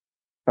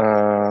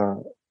 A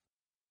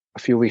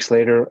few weeks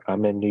later,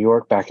 I'm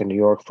back in New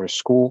York for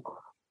school.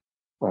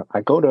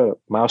 I go to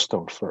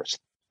Milestone first.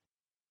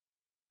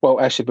 Well,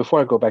 actually, before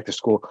I go back to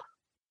school,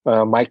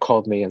 Mike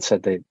called me and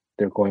said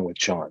they're going with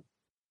John.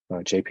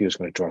 JP was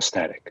going to draw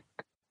Static.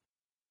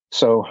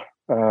 So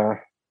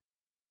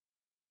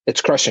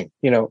it's crushing.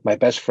 My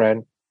best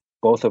friend,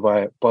 both of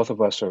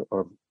us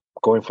are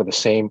going for the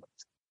same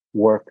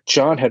work.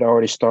 John had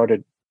already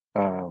started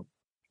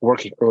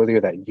working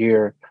earlier that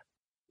year.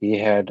 He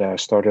had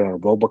started on a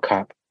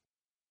RoboCop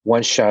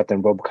one-shot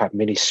and RoboCop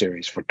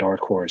miniseries for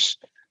Dark Horse.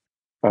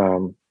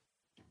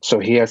 So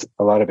he has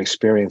a lot of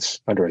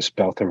experience under his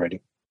belt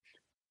already.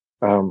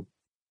 But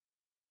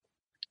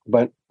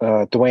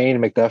Dwayne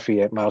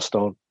McDuffie at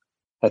Milestone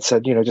had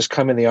said, just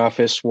come in the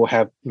office. We'll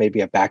have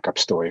maybe a backup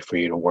story for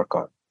you to work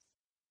on.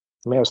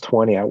 I was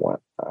 20. I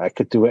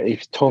could do it.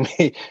 If you told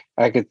me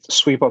I could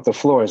sweep up the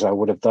floors, I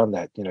would have done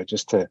that,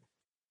 just to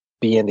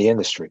be in the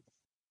industry.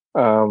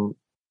 But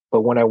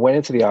when I went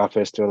into the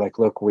office, they're like,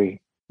 "Look, we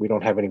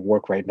don't have any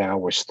work right now.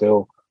 We're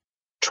still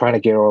trying to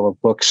get all the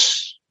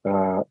books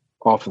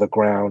off of the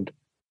ground.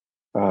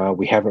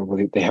 They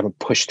haven't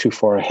pushed too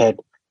far ahead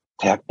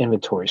to have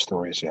inventory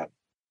stories yet."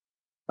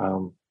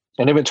 An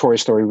inventory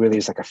story really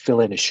is like a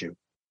fill-in issue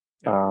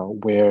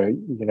where,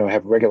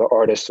 have regular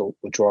artists will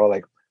draw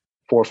like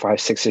 4,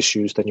 5, 6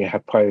 issues. Then you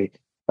have probably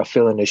a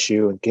fill-in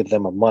issue and give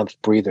them a month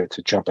breather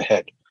to jump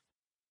ahead.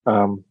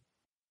 And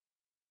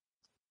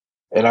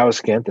I was,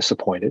 again,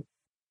 disappointed.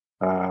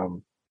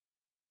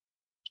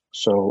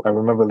 So I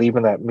remember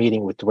leaving that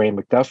meeting with Dwayne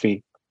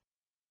McDuffie,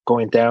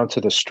 going down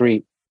to the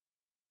street,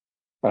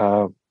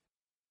 and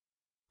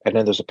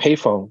then there's a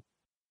payphone,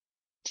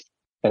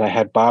 and I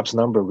had Bob's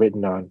number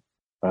written on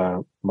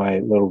my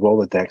little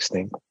Rolodex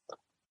thing.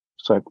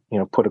 So I,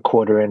 put a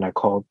quarter in. I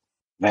called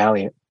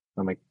Valiant.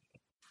 I'm like,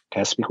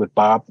 "Can I speak with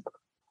Bob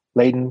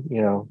Layden?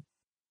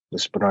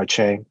 This is Bernard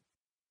Chang."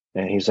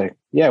 And he's like,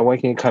 "Yeah,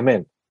 when can you come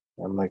in?"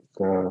 I'm like,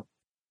 "Well,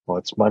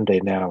 it's Monday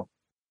now.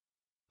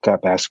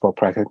 Got basketball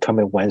practice. Come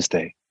in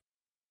Wednesday."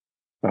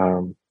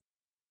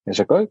 He's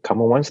like, "Oh,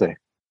 come on Wednesday."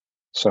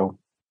 So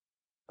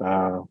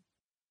I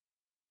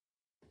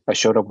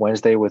showed up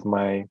Wednesday with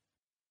my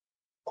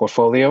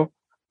portfolio.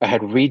 I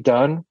had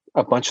redone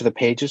a bunch of the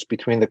pages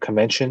between the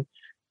convention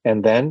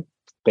and then,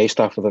 based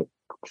off of the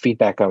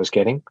feedback I was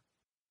getting.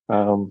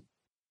 And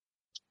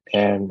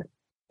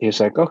he was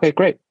like, "Okay,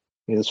 great."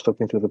 He was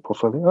flipping through the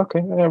portfolio. "Okay,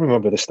 I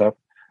remember this stuff."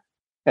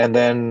 And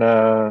then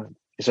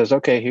he says,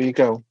 "Okay, here you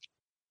go.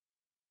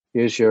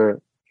 Here's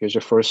your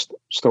first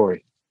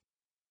story."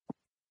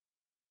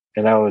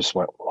 And I was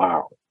like,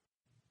 "Wow,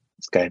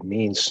 this guy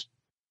means,"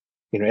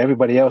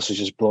 everybody else is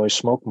just blowing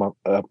smoke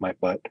up my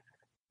butt.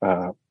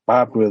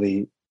 Bob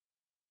really,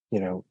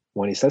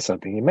 when he said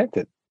something, he meant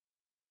it.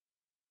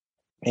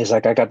 He's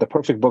like, "I got the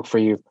perfect book for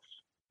you.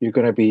 You're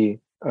going to be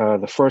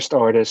the first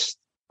artist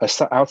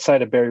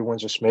outside of Barry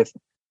Windsor-Smith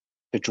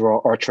to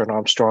draw Archer and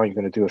Armstrong. You're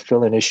going to do a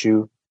fill-in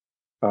issue,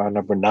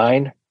 number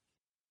 9.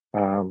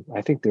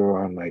 I think they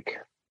were on like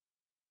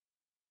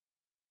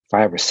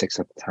 5 or 6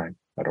 at the time.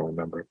 I don't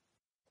remember."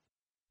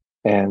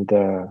 And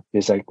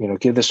he's like,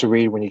 "Give this a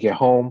read when you get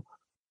home.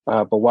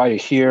 But while you're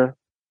here,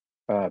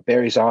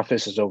 Barry's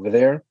office is over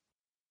there.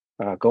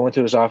 Go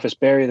into his office.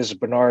 Barry, this is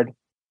Bernard.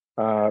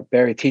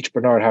 Barry, teach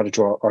Bernard how to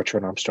draw Archer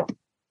and Armstrong."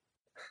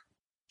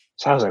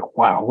 So I was like,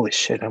 "Wow, holy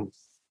shit." I'm,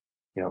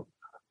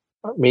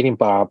 meeting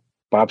Bob.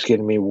 Bob's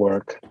getting me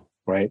work,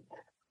 right?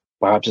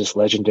 Bob's this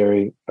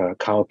legendary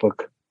comic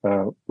book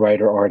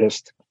writer,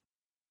 artist.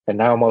 And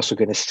now I'm also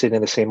going to sit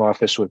in the same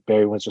office with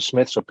Barry Windsor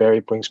Smith. So Barry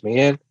brings me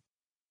in.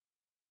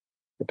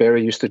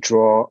 Barry used to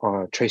draw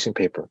on tracing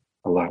paper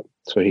a lot.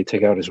 So he'd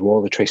take out his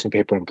roll of tracing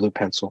paper and blue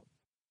pencil.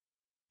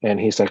 And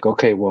he's like,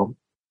 okay, well,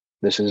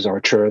 this is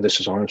Archer. This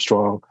is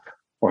Armstrong.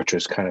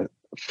 Archer's kind of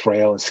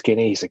frail and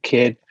skinny. He's a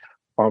kid.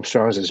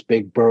 Armstrong's this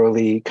big,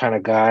 burly kind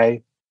of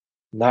guy.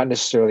 Not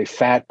necessarily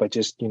fat, but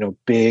just,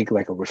 big,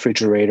 like a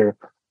refrigerator,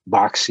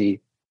 boxy.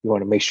 You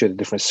want to make sure the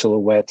different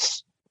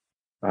silhouettes.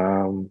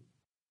 And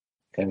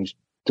he's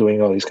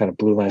doing all these kind of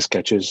blue line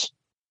sketches.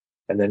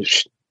 And then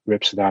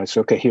rips it out. It's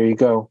okay, here you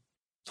go.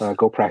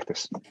 Go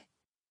practice.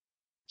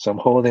 So I'm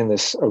holding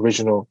this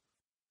original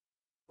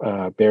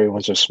Barry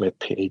Windsor Smith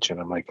page, and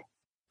I'm like,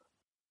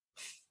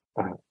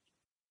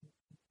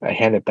 I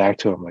hand it back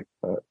to him, like,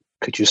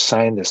 could you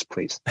sign this,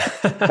 please?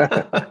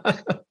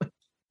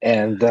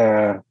 And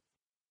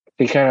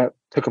he kind of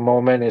took a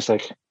moment. He's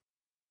like,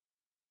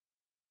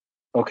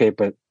 okay,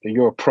 but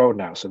you're a pro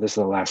now, so this is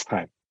the last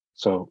time.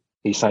 So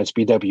he signs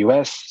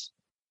BWS,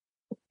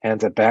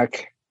 hands it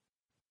back.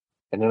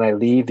 And then I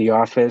leave the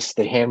office.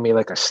 They hand me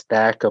like a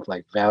stack of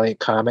like Valiant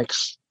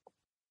comics.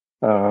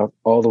 Later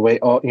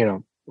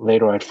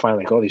I'd find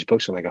like, all these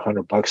books are like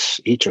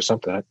 $100 each or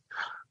something.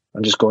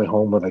 I'm just going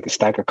home with like a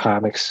stack of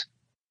comics.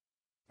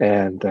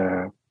 And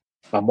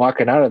I'm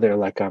walking out of there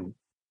like I'm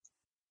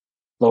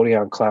floating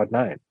on cloud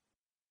nine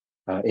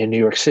in New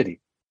York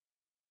City.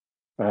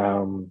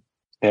 And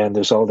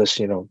there's all this,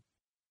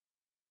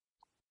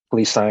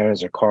 police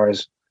sirens or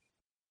cars,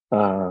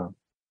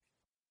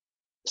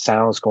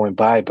 sounds going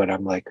by, but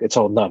I'm like, it's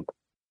all numb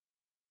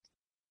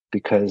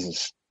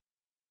because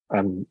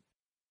I'm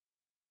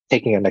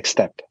taking a next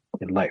step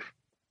in life.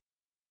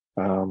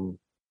 And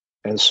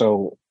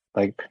so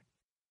like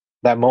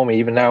that moment,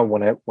 even now,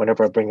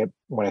 whenever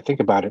when I think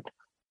about it,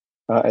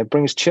 it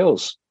brings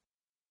chills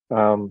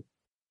to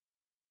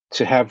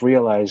have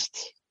realized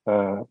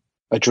a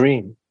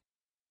dream,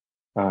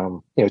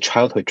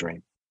 childhood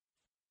dream,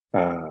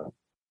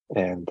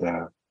 and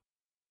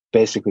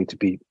basically to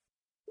be,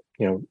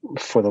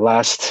 for the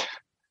last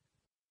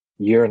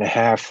year and a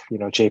half,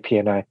 JP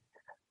and I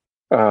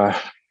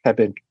have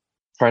been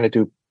trying to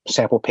do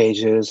sample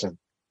pages and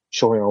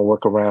showing our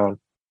work around.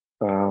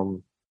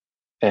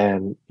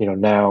 And,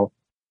 now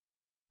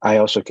I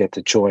also get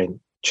to join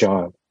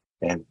John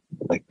and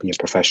like be a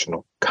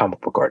professional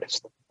comic book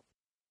artist.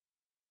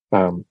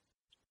 And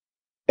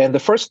the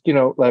first,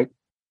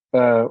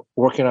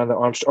 working on the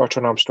Archer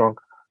and Armstrong,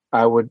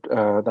 I would,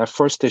 that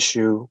first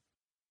issue,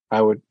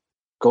 I would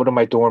go to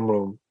my dorm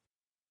room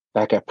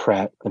back at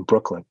Pratt in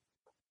Brooklyn.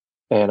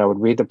 And I would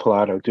read the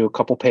plot. I would do a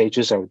couple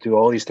pages. I would do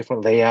all these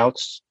different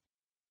layouts.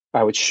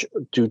 I would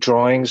do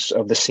drawings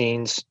of the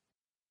scenes.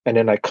 And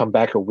then I'd come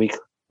back a week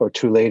or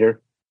two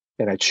later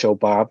and I'd show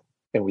Bob,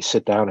 and we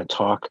sit down and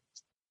talk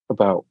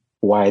about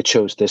why I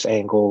chose this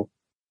angle,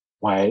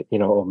 why,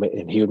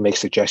 and he would make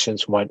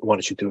suggestions. Why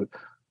don't you do it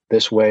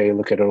this way?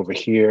 Look at it over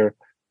here.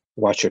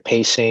 Watch your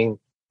pacing.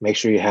 Make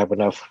sure you have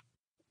enough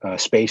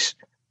space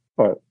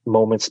or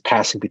moments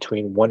passing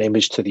between one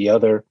image to the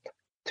other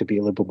to be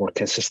a little bit more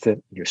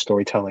consistent in your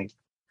storytelling.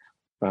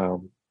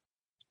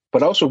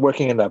 But also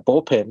working in that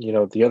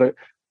bullpen,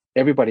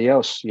 everybody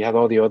else, you have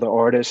all the other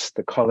artists,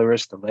 the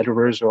colorists, the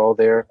letterers are all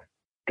there,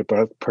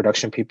 the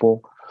production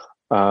people.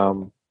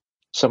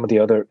 Some of the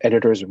other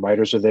editors and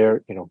writers are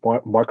there.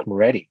 Mark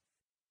Moretti,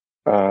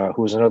 who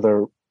was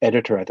another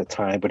editor at the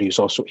time, but he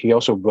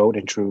also wrote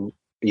and drew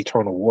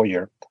Eternal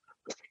Warrior.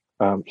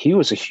 He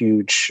was a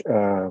huge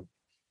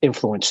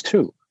influence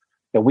too.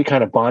 And we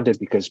kind of bonded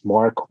because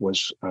Mark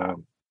was,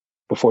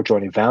 before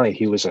joining Valiant,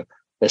 he was an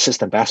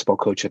assistant basketball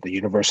coach at the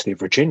University of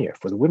Virginia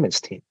for the women's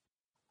team.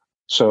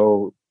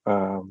 So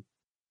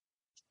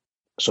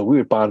we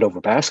would bond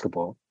over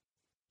basketball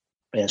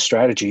and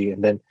strategy.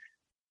 And then,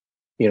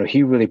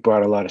 he really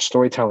brought a lot of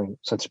storytelling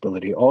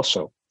sensibility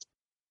also.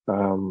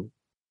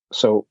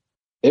 So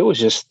it was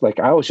just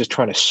like, I was just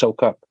trying to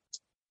soak up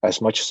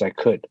as much as I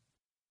could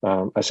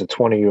as a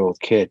 20-year-old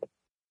kid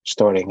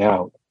starting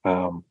out.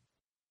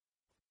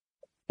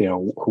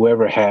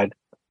 Whoever had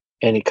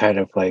any kind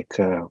of like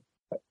a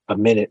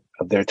minute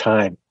of their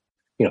time,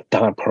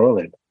 Don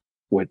Perlin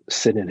would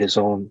sit in his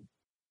own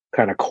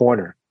kind of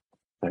corner.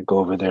 I'd go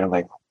over there and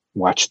like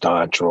watch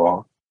Don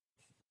draw.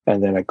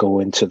 And then I'd go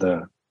into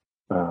the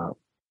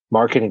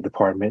marketing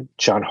department.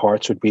 John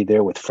Hartz would be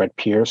there with Fred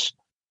Pierce.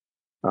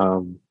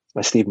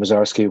 Steve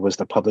Mazarsky was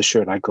the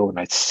publisher, and I'd go and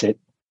I'd sit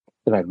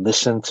and I'd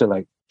listen to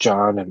like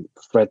John and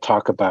Fred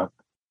talk about,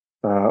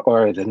 all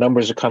right, the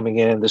numbers are coming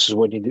in. This is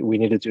what we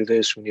need to do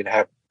this. We need to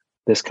have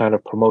this kind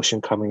of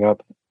promotion coming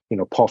up.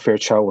 Paul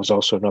Fairchild was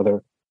also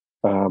another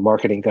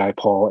marketing guy,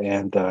 Paul,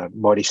 and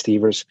Marty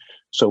Stevers.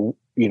 So,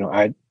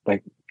 I'd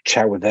like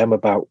chat with them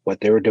about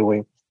what they were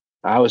doing.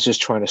 I was just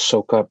trying to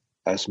soak up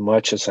as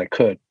much as I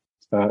could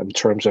in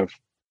terms of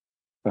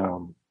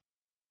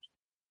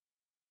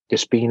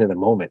just being in the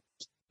moment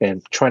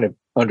and trying to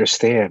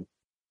understand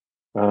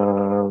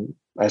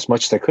as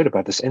much as I could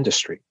about this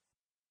industry.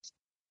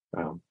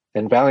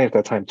 And Valiant at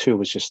that time too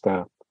was just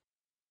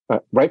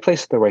right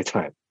place at the right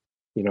time.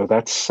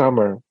 that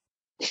summer,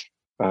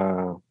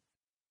 uh,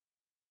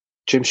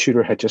 Jim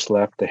Shooter had just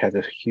left. They had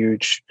a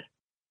huge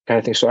kind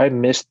of thing. So I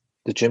missed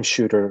the Jim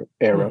Shooter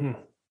era.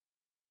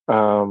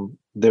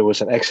 There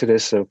was an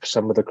exodus of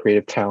some of the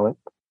creative talent.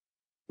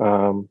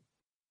 But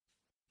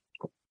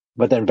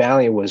then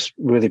Valiant was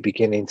really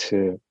beginning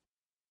to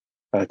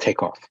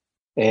take off.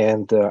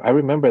 And I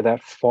remember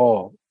that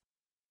fall,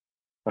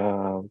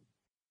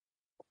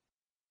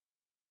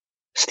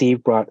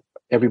 Steve brought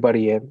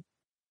everybody in,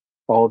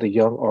 all the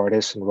young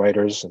artists and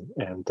writers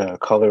and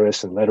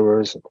colorists and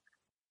letterers,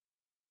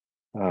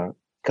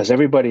 because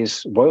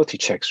everybody's royalty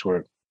checks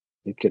were,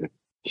 you get a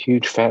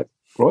huge fat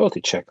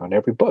royalty check on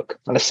every book,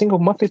 on a single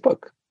monthly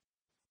book.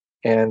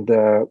 And,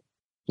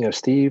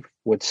 Steve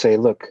would say,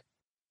 look,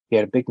 he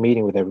had a big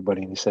meeting with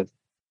everybody and he said,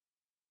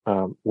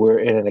 we're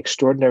in an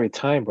extraordinary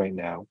time right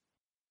now,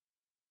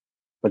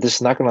 but this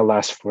is not going to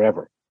last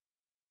forever.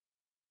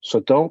 So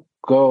don't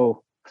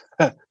go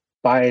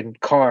buying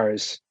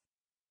cars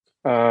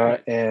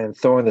and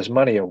throwing this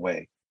money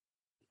away.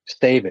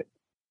 Save it.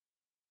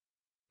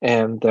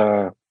 And,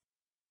 I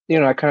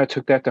kind of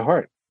took that to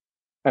heart.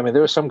 I mean,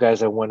 there were some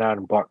guys that went out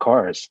and bought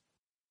cars.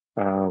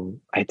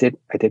 I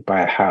did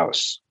buy a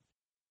house,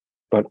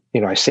 but,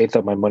 I saved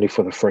up my money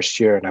for the first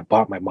year and I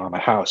bought my mom a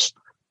house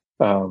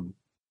down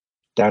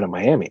in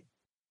Miami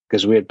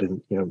because we had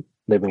been,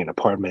 living in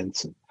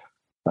apartments and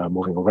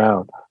moving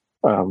around.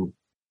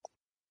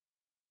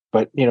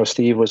 But,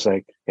 Steve was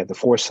like, he had the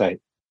foresight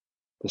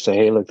to say,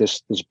 hey, look,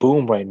 this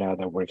boom right now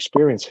that we're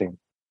experiencing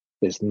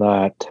is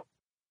not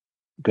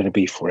going to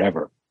be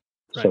forever.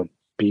 Right. So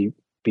be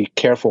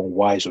careful and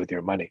wise with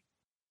your money.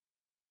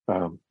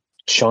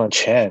 Sean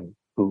Chen,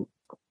 who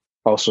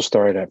also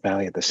started at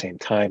Valley at the same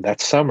time,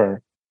 that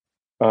summer,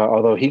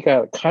 although he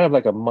got kind of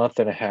like a month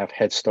and a half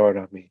head start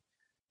on me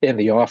in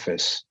the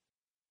office,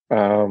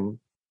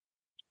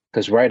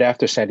 because right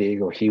after San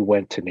Diego, he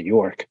went to New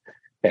York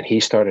and he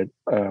started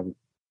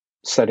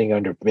studying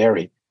under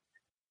Barry.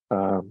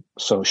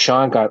 So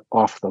Sean got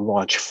off the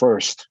launch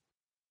first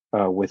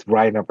with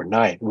Rye number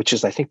 9, which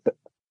is, I think,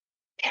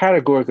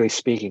 categorically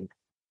speaking,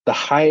 the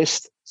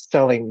highest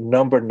selling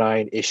number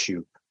 9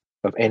 issue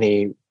of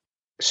any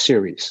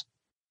series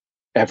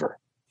ever,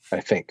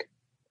 I think.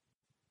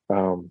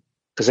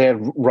 Because they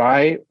had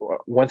Rye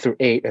 1 through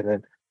 8, and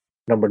then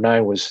number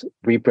 9 was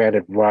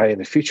rebranded Rye in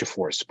the Future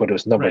Force, but it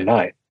was number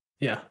 9.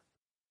 Yeah.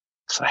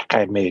 So that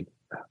guy made,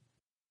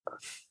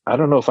 I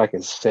don't know if I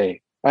can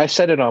say, I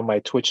said it on my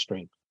Twitch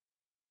stream.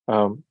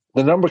 The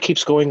number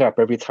keeps going up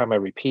every time I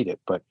repeat it,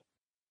 but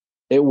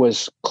it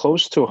was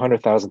close to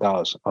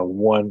 $100,000 on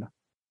one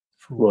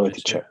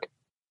royalty check,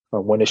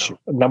 on one issue.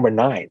 Number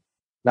 9,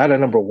 not a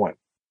number 1.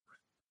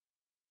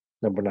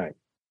 Number 9.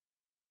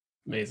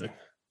 Amazing.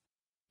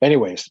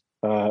 Anyways,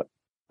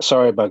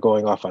 sorry about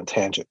going off on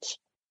tangents.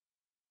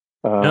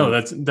 No,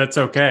 that's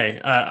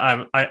okay.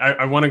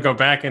 I want to go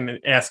back and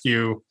ask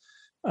you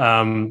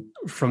from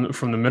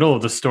the middle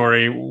of the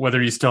story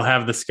whether you still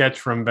have the sketch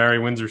from Barry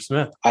Windsor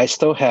Smith. I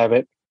still have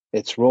it.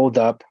 It's rolled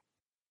up.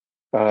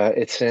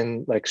 It's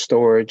in like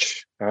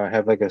storage. I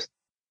have like a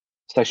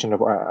section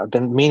of. I've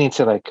been meaning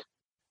to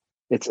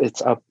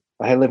it's up.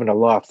 I live in a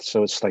loft,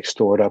 so it's like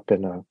stored up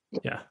in a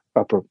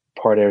upper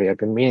part area. I've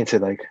been meaning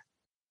to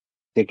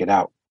dig it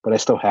out, but I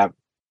still have it.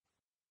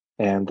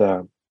 And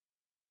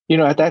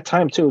at that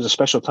time too, it was a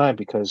special time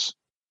because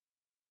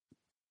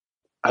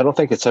I don't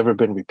think it's ever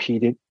been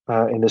repeated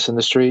in this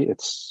industry.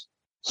 It's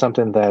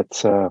something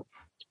that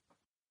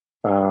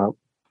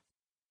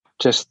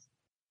just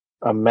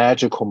a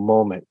magical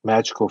moment,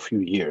 magical few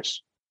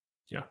years.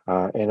 Yeah.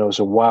 And it was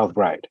a wild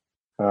ride.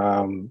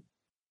 Going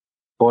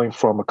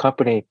from a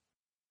company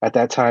at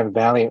that time,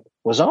 Valiant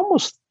was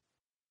almost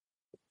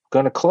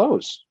going to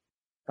close.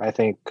 I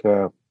think,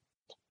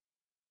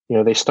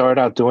 they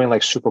started out doing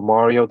like Super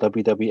Mario,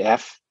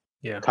 WWF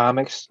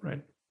comics.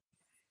 Right.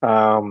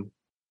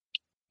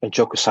 And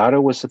Joe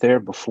Quesada was there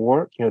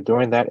before,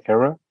 during that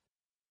era.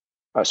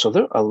 So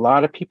there are a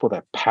lot of people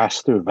that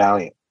passed through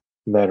Valiant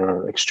that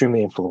are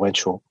extremely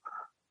influential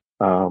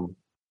in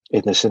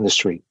this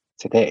industry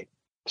today,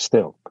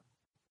 still.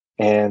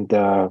 And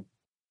they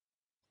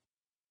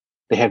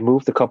had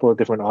moved a couple of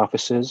different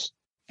offices.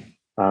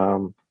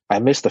 I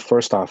missed the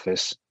first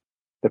office.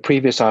 The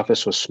previous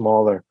office was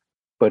smaller,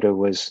 but it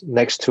was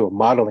next to a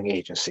modeling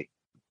agency,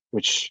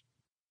 which,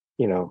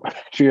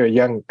 if you're a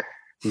young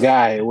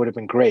guy, it would have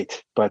been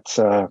great. But,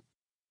 a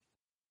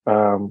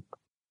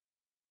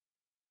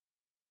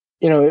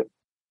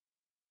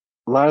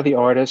lot of the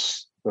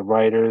artists, the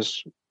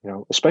writers,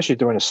 especially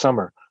during the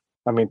summer,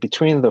 I mean,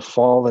 between the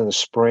fall and the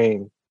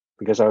spring,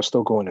 because I was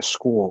still going to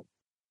school,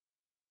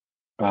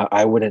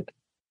 I would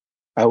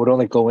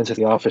only go into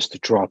the office to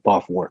drop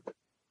off work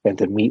and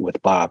to meet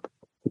with Bob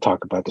to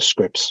talk about the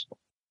scripts,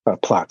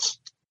 plots.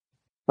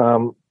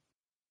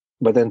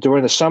 But then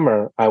during the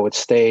summer, I would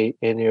stay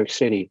in New York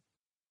City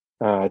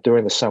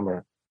during the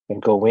summer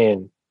and go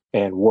in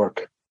and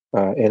work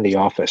in the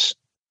office.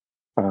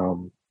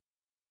 It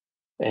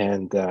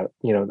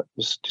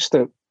was just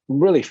a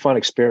really fun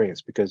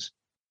experience because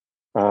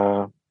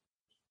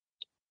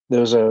there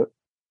was a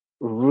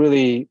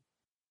really,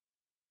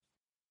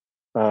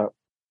 I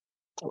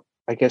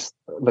guess,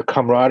 the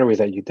camaraderie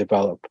that you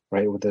develop,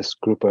 right, with this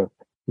group of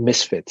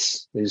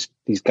misfits,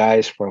 these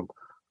guys from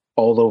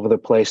all over the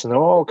place, and they're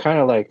all kind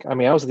of like, I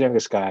mean, I was the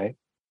youngest guy.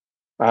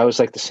 I was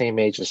like the same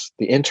age as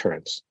the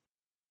interns,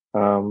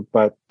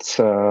 but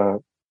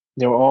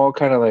they were all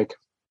kind of like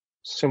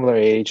similar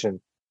age, and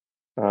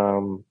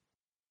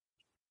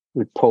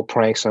we'd pull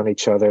pranks on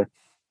each other,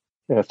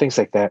 things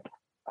like that.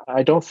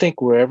 I don't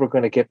think we're ever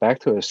going to get back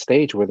to a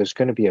stage where there's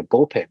going to be a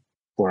bullpen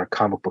for a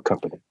comic book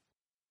company.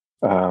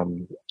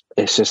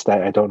 It's just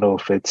that I don't know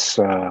if it's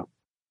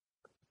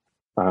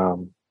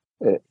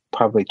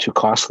probably too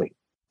costly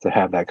to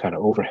have that kind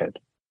of overhead.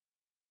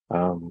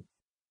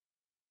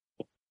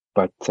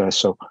 But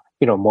so,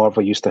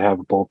 Marvel used to have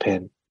a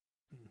bullpen,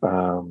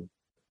 and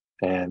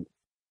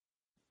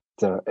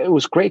it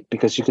was great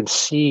because you can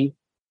see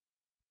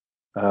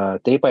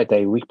day by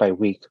day, week by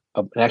week,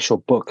 an actual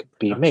book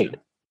being made.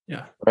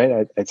 Yeah.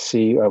 Right.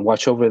 I'd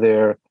watch over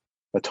there,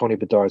 Tony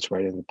Bedard's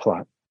writing the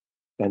plot,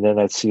 and then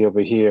I'd see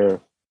over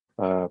here,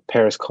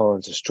 Paris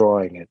Collins is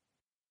drawing it,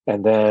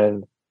 and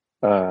then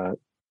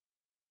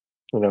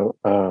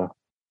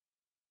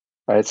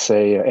I'd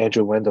say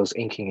Andrew Wendel's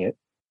inking it,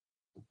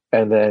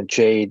 and then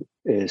Jade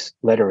is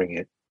lettering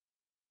it,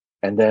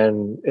 and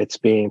then it's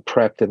being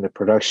prepped in the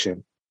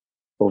production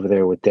over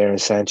there with Darren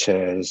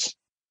Sanchez,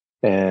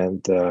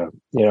 and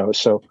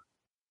so,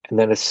 and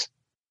then it's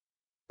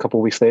a couple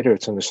of weeks later,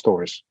 it's in the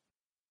stores.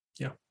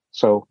 Yeah.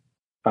 So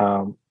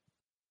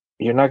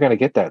you're not going to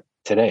get that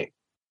today,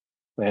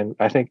 and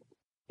I think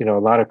a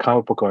lot of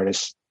comic book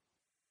artists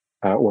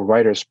or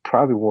writers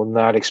probably will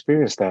not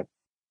experience that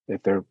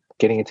if they're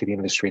getting into the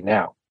industry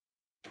now,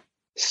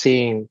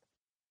 seeing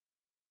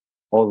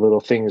all the little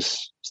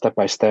things step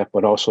by step,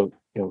 but also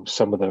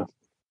some of the,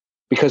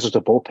 because of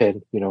the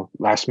bullpen,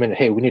 last minute,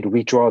 hey, we need to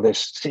redraw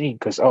this scene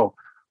because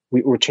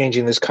we're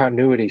changing this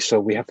continuity, so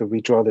we have to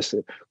redraw this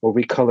or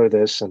recolor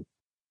this, and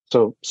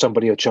so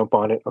somebody will jump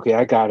on it. Okay,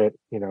 I got it.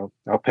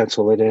 I'll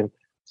pencil it in.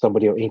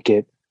 Somebody will ink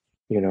it.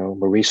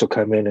 Maurice will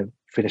come in and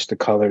finish the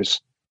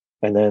colors,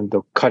 and then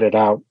they'll cut it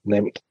out and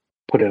then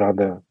put it on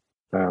the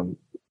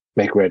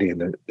make ready and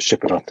then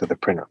ship it off to the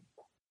printer.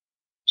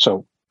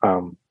 So,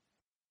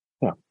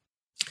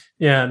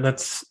 yeah, that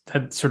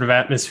sort of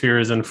atmosphere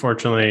is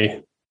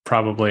unfortunately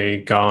probably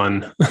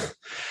gone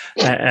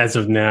as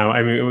of now.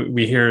 I mean,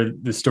 we hear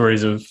the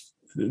stories of,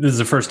 this is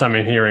the first time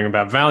I'm hearing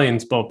about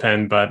Valiant's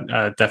bullpen, but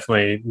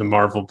definitely the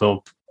Marvel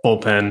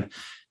bullpen.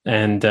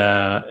 And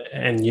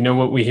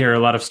what, we hear a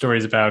lot of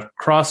stories about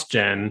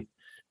CrossGen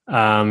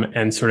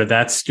and sort of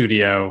that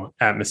studio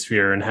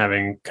atmosphere and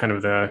having kind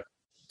of the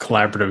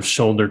collaborative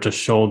shoulder to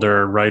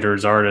shoulder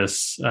writers,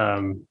 artists,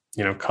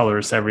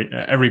 colorists,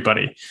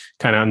 everybody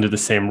kind of under the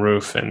same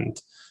roof.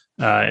 And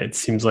it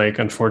seems like,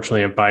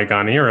 unfortunately, a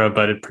bygone era,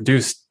 but it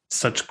produced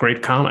such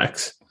great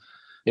comics.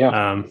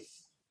 Yeah.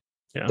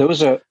 There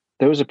was a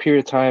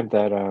period of time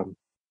that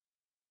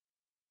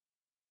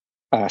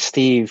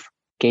Steve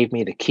gave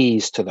me the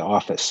keys to the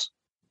office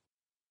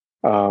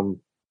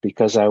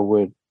because I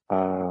would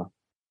go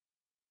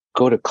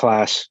to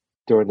class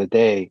during the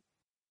day.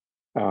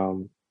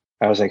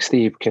 I was like,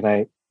 Steve, can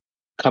I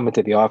come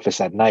into the office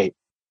at night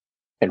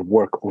and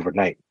work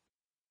overnight?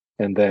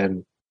 And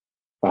then,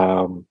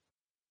 then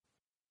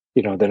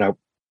I'll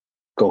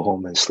go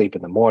home and sleep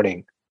in the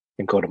morning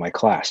and go to my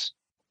class.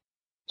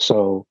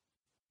 So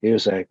he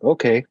was like,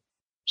 okay.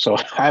 So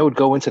I would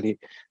go into the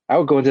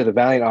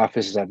Valiant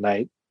offices at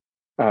night,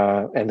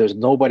 and there's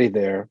nobody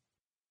there.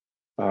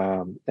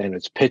 And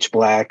it's pitch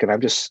black, and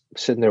I'm just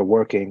sitting there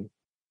working.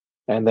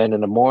 And then in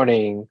the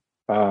morning,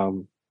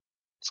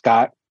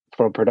 Scott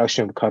from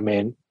production would come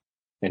in,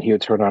 and he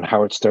would turn on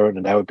Howard Stern,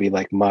 and that would be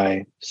like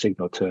my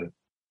signal to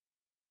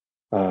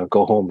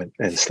go home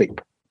and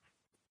sleep.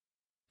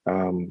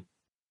 And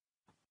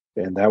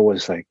that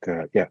was like,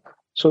 yeah.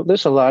 So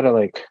there's a lot of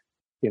like,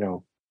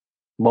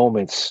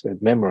 moments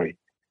and memory.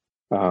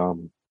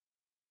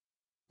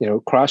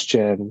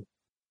 CrossGen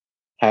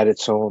had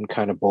its own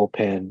kind of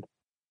bullpen,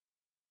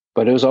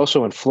 but it was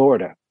also in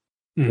Florida,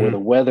 where the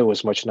weather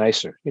was much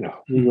nicer. New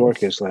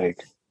York is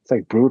it's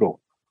like brutal,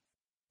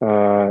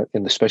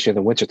 especially in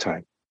the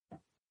wintertime.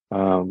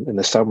 In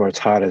the summer, it's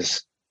hot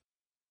as,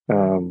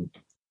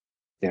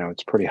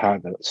 it's pretty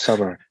hot in the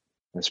summer.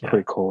 And it's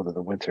pretty cold in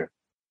the winter.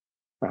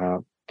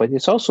 But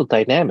it's also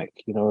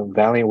dynamic. In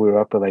Valiant, we were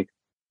up at like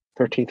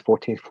 13th,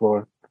 14th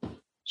floor.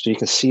 So you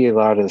can see a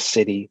lot of the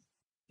city.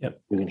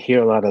 Yep. You can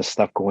hear a lot of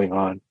stuff going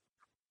on.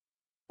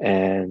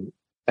 And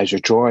as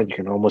you're drawing, you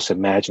can almost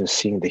imagine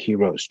seeing the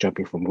heroes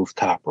jumping from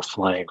rooftop or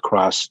flying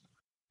across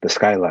the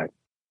skyline.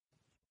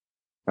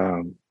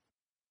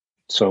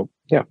 So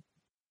yeah,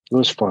 it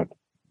was fun.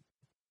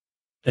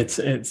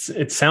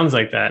 It sounds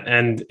like that.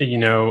 And,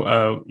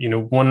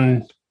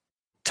 one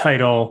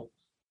title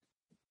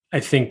I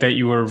think that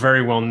you were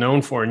very well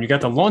known for, and you got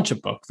to launch a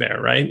book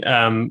there, right?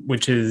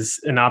 Which is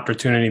an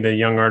opportunity that a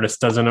young artist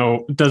doesn't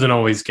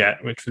always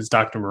get, which was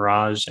Dr.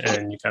 Mirage.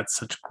 And you got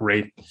such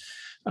great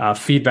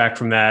feedback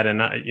from that,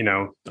 and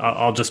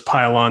I'll just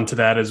pile on to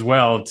that as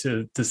well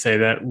to say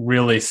that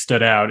really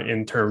stood out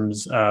in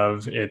terms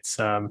of its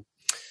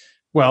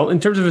in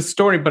terms of its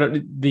story, but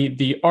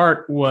the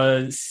art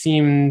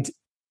seemed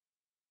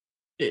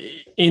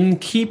in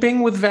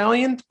keeping with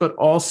Valiant, but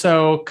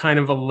also kind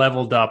of a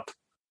leveled up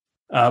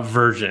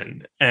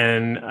version.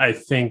 And I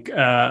think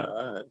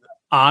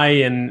I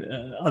and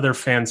other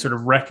fans sort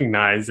of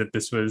recognized that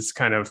this was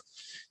kind of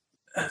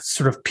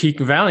sort of peak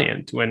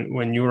Valiant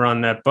when you were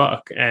on that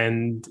book.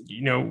 And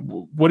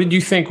what did you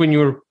think when you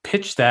were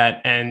pitched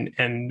that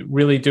and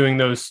really doing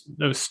those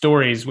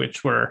stories,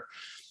 which were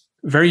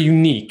very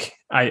unique,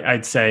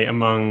 I'd say,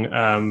 among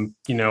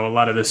a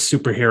lot of the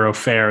superhero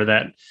fare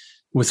that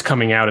was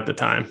coming out at the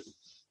time?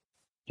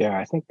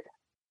 Yeah,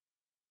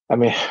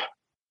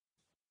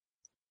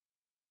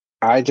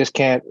 I just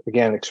can't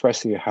again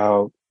express to you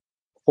how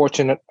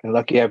fortunate and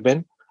lucky I've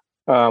been.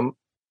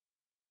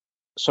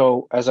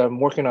 So as I'm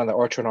working on the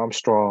Archer and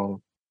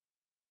Armstrong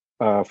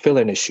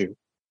fill-in issue,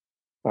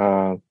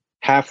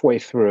 halfway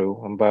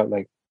through, I'm about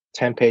like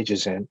 10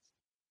 pages in,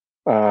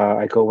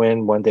 I go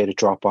in one day to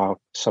drop off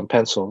some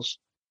pencils.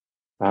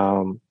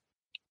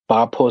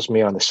 Bob pulls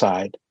me on the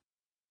side,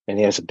 and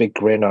he has a big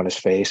grin on his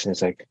face, and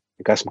he's like,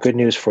 "I got some good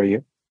news for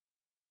you.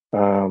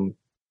 And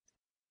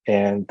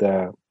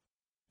we're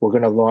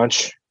going to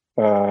launch.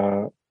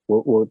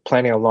 We're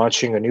planning on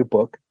launching a new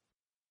book."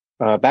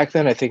 Back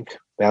then, I think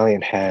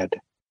Valiant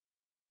had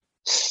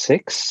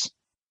six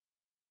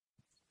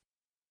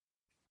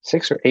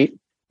or eight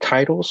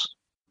titles,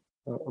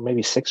 or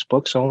maybe 6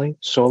 books only.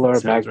 Solar,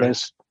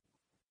 Magnus,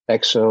 right.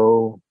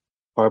 Exo,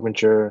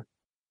 Harbinger,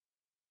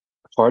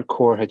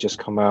 Hardcore had just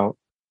come out.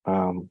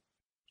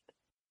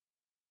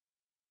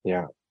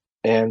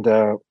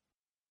 And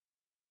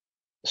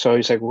so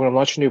he's like, "We're going to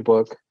launch a new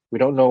book. We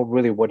don't know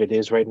really what it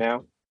is right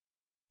now.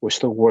 We're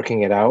still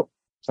working it out.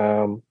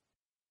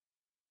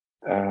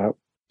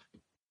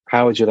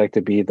 How would you like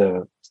to be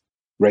the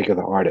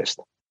regular artist?"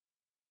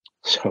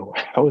 So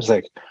I was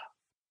like,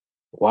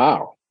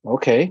 wow,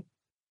 okay.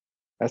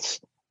 A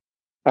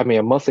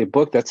monthly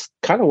book, that's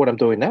kind of what I'm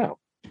doing now.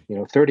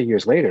 30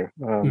 years later,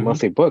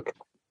 monthly book,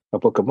 a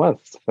book a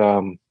month.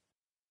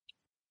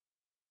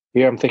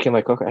 Here I'm thinking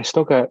like, okay, I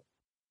still got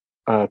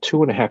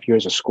 2.5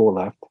 years of school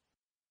left.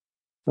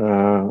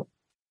 I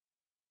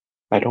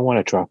don't want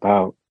to drop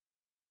out,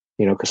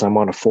 because I'm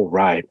on a full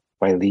ride.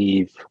 If I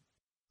leave,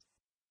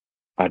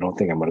 I don't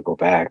think I'm going to go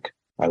back.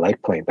 I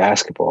like playing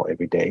basketball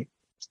every day.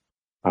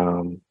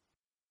 I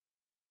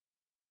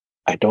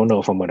don't know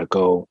if I'm going to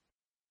go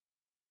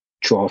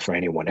draw for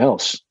anyone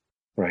else,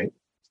 right?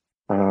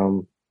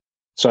 So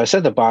I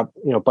said to Bob,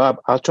 "Bob,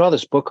 I'll draw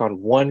this book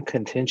on one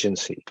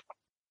contingency."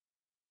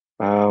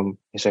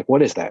 He's like,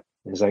 "What is that?"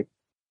 He's like,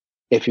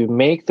 "If you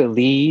make the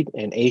lead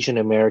an Asian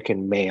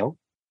American male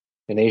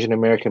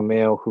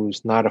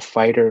who's not a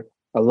fighter,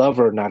 a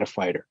lover, not a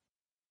fighter."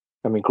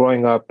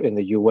 Growing up in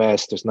the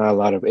U.S., there's not a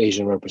lot of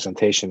Asian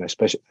representation,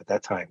 especially at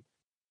that time.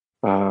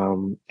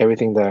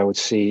 Everything that I would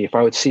see, if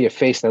I would see a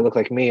face that looked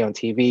like me on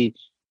TV,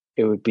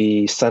 it would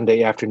be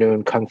Sunday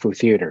afternoon Kung Fu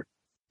theater,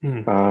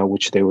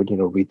 which they would,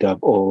 redub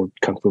old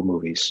Kung Fu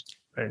movies,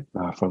 right,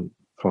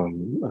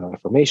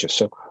 from Asia.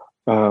 So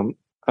I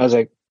was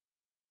like,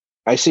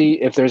 I see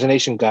if there's an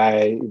Asian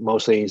guy,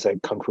 mostly he's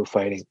like Kung Fu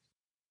fighting.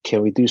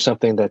 Can we do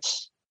something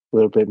that's a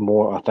little bit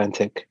more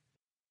authentic?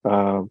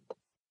 And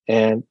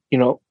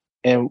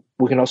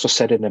we can also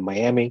set it in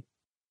Miami.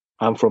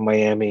 I'm from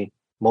Miami.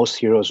 Most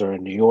heroes are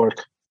in New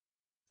York.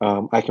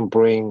 I can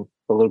bring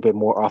a little bit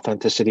more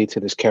authenticity to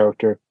this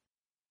character,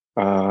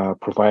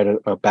 provide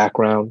a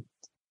background.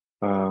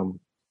 So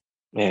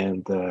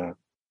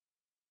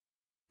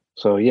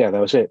yeah,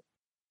 that was it.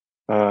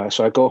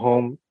 So I go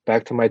home,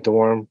 back to my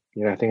dorm.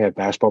 I think I had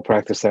basketball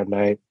practice that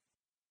night.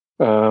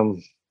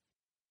 I'm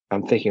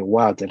thinking,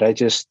 wow, did I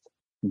just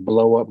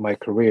blow up my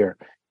career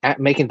at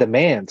making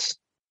demands?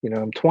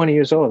 I'm 20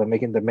 years old. I'm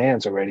making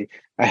demands already.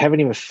 I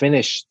haven't even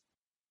finished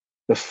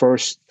my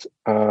first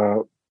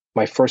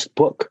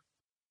book.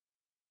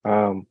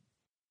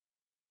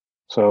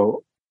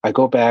 So I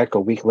go back a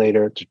week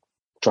later to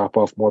drop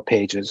off more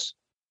pages.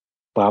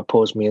 Bob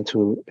pulls me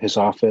into his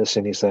office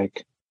and he's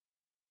like,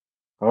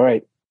 "All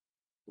right,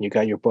 you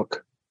got your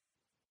book.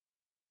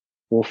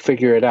 We'll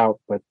figure it out,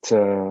 but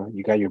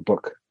you got your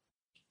book."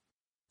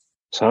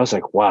 So I was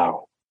like,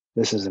 wow,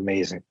 this is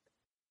amazing.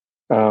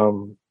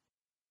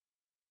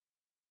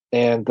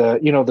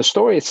 The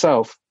story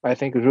itself, I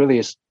think it really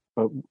is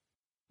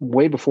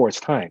way before its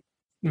time.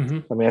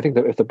 Mm-hmm. I think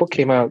that if the book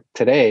came out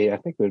today, I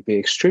think it would be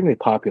extremely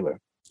popular,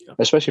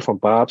 especially from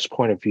Bob's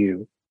point of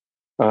view,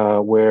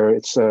 where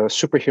it's a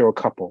superhero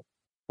couple,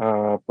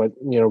 but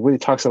really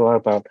talks a lot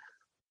about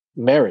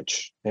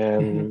marriage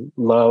and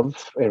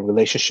love and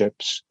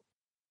relationships,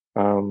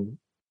 and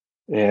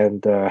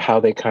how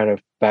they kind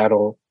of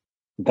battle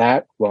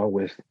that along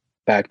with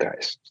bad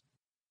guys.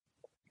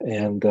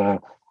 And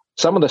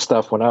some of the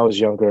stuff when I was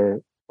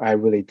younger, I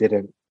really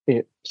didn't.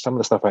 Some of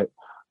the stuff I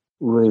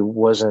really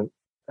wasn't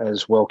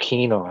as well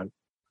keen on.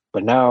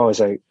 But now,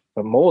 as I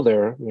but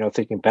Mulder,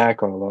 thinking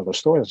back on a lot of those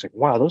stories, it's like,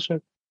 wow, those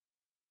are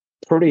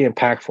pretty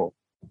impactful.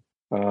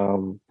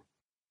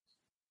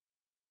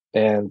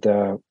 And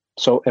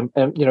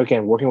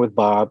again, working with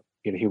Bob,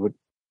 he would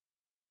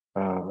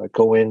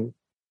go in,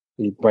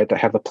 he'd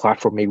have the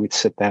plot for me. We'd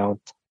sit down,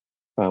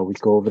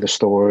 we'd go over the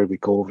story,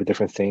 we'd go over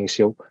different things.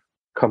 He'll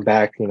come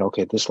back,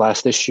 okay, this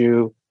last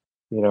issue,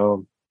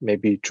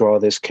 maybe draw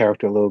this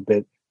character a little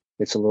bit.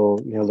 It's a little,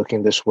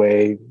 looking this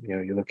way,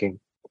 you're looking,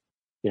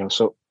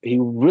 so he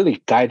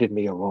really guided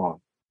me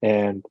along.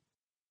 And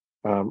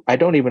I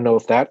don't even know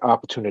if that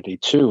opportunity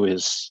too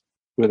is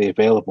really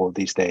available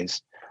these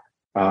days.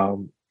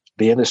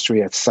 The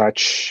industry as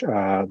such,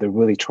 they're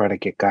really trying to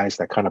get guys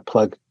that kind of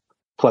plug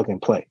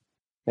and play.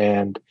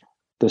 And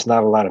there's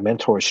not a lot of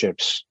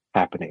mentorships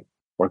happening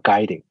or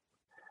guiding.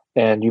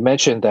 And you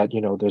mentioned that,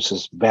 there's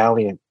this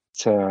Valiant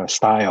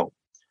style.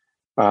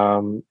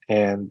 For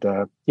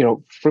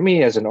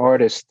me as an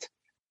artist,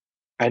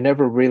 I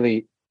never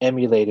really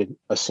emulated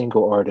a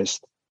single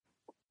artist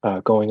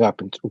growing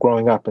up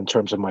in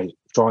terms of my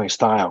drawing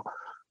style.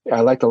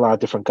 I liked a lot of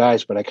different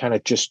guys, but I kind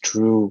of just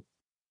drew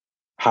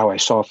how I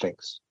saw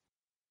things.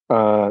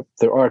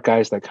 There are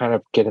guys that kind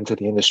of get into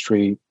the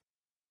industry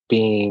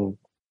being,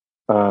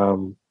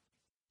 let's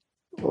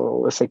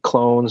say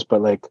clones,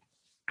 but like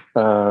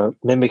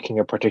mimicking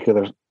a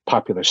particular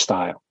popular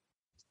style.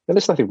 And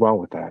there's nothing wrong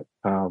with that.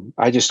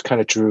 I just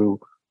kind of drew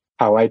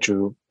how I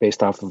drew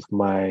based off of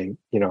my,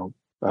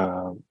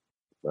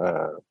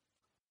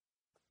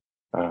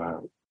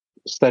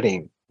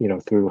 studying,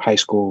 through high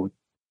school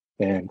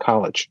and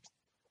college.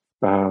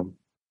 But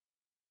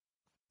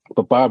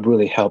Bob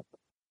really helped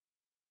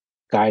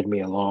guide me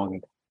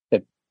along.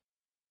 It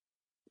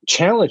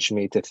challenged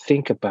me to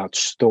think about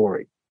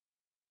story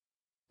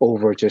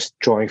over just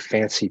drawing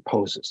fancy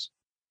poses.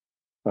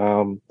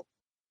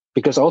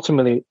 Because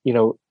ultimately,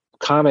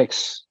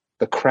 comics,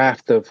 the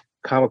craft of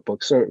comic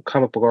books or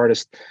comic book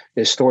artists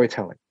is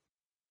storytelling.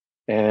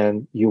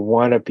 And you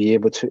want to be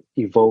able to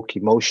evoke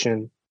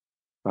emotion.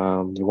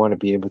 You want to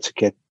be able to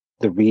get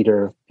the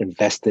reader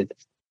invested.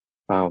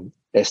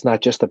 It's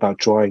not just about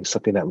drawing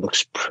something that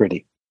looks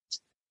pretty.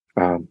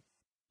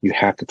 You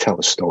have to tell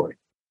a story.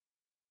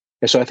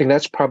 And so I think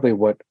that's probably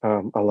what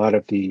a lot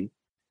of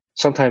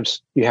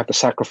sometimes you have to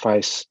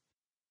sacrifice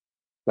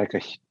like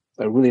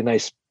a really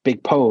nice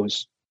big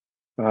pose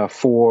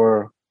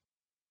for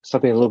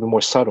something a little bit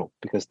more subtle,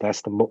 because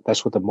that's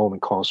what the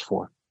moment calls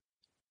for.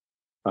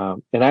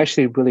 And I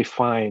actually really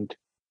find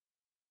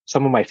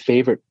some of my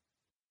favorite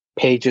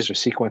pages or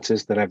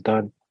sequences that I've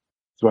done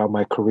throughout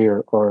my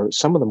career are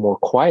some of the more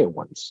quiet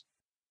ones,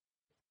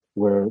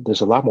 where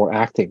there's a lot more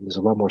acting, there's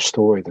a lot more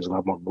story, there's a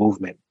lot more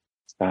movement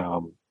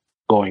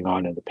going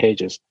on in the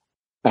pages,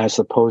 as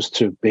opposed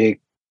to big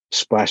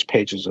splash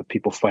pages of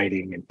people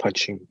fighting and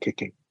punching and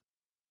kicking.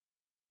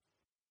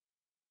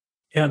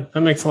 Yeah,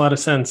 that makes a lot of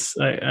sense.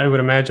 I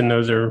would imagine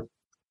those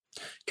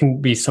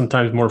can be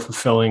sometimes more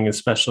fulfilling,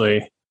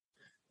 especially,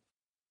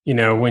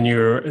 when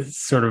your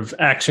sort of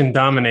action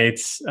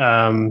dominates.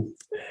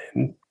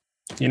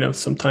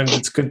 Sometimes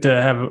it's good to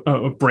have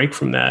a break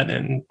from that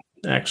and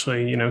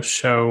actually,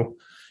 show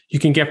you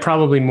can get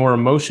probably more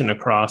emotion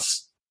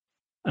across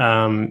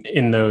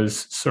in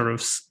those sort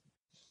of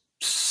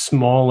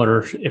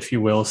smaller, if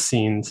you will,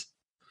 scenes.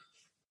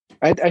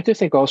 I do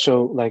think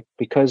also, like,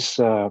 because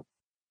a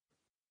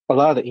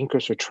lot of the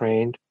inkers are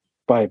trained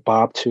by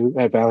Bob too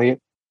at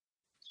Valiant,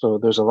 so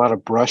there's a lot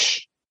of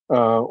brush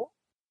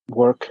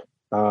work,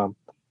 and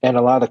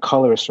a lot of the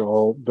colors are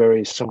all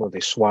very similar. They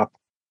swap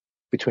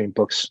between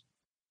books.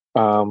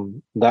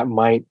 That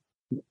might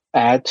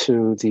add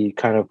to the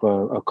kind of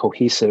a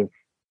cohesive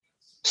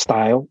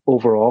style,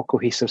 overall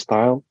cohesive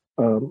style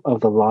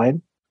of the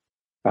line.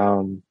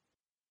 But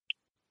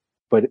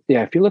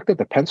yeah, if you looked at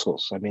the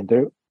pencils, I mean,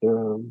 they're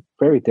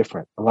very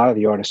different. A lot of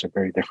the artists are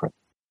very different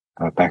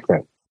back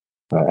then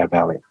at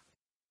Valiant.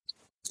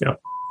 Yeah.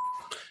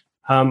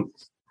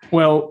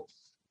 Well,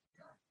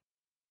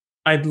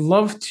 I'd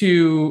love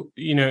to,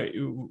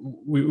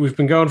 we've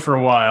been going for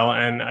a while,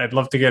 and I'd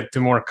love to get to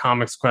more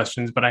comics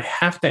questions, but I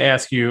have to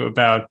ask you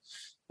about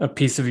a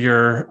piece of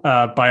your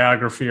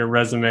biography or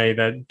resume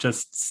that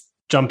just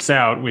jumps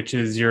out, which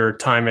is your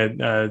time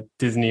at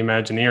Disney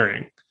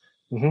Imagineering.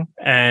 Mm-hmm.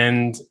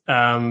 And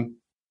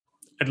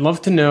I'd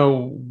love to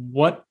know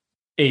what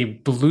a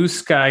blue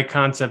sky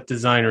concept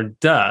designer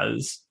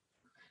does,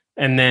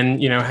 and then,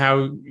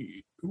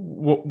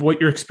 what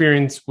your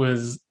experience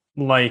was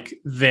like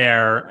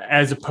there,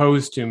 as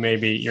opposed to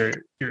maybe your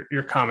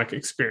comic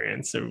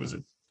experience. Was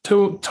it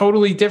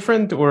totally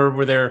different, or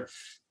were there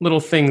little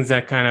things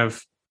that kind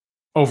of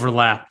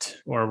overlapped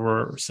or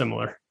were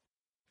similar?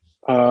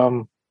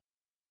 The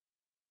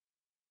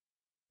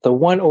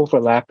one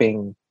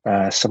overlapping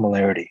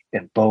similarity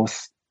in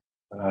both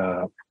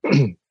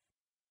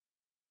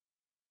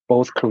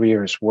both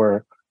careers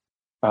were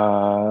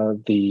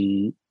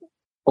the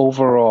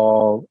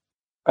overall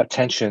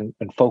attention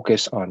and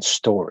focus on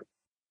story.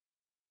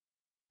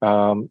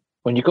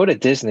 When you go to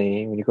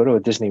Disney, when you go to a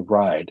Disney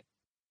ride,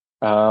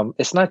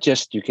 It's not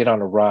just you get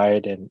on a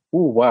ride and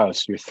ooh wow,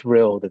 so you're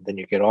thrilled, and then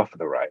you get off of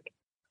the ride.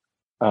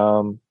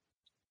 Um,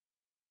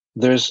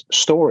 there's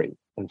story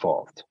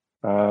involved.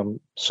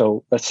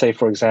 So let's say,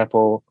 for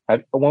example,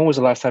 when was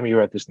the last time you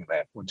were at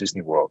Disneyland or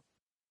Disney World?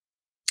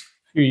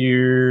 A few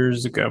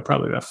years ago,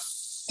 probably about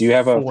Do you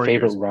have a 4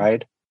 favorite years.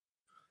 ride?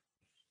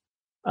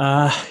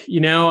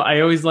 I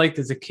always liked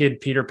as a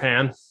kid Peter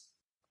Pan.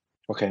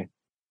 Okay.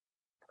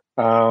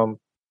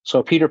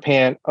 So Peter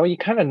Pan, oh, you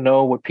kind of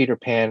know what Peter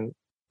Pan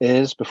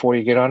is before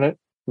you get on it,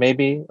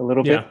 maybe a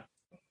little bit.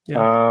 Yeah.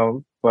 Yeah.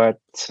 But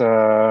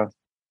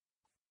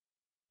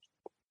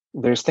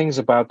there's things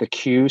about the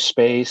queue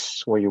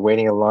space where you're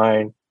waiting in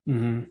line,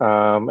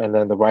 Mm-hmm. and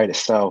then the ride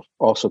itself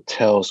also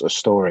tells a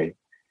story.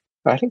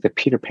 I think the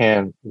Peter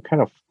Pan, you're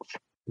kind of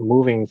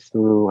moving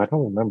through, I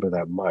don't remember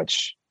that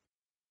much.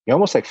 You're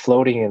almost like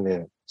floating in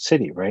the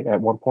city, right?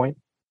 At one point.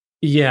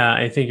 Yeah,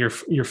 I think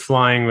you're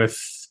flying with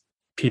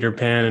Peter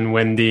Pan and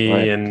Wendy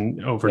Right.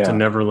 and over to Yeah.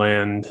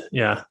 Neverland.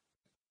 Yeah.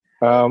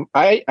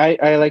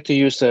 I like to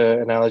use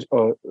the analogy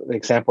or the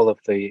example of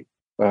the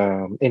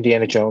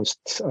Indiana Jones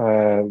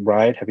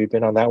ride. Have you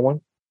been on that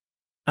one?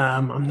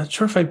 I'm not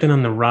sure if I've been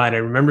on the ride. I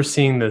remember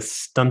seeing the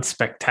stunt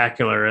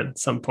spectacular at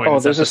some point. Oh,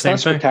 Is that there's the a same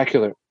stunt thing?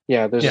 spectacular.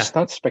 Yeah, there's a Yeah.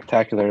 stunt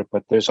spectacular,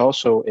 but there's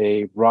also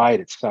a ride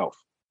itself.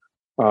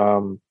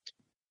 Um,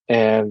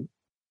 and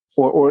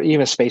or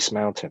even Space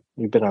Mountain.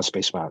 You've been on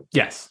Space Mountain,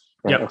 Yes.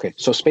 right? Yep. Okay.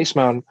 So Space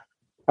Mountain,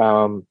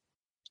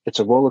 it's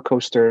a roller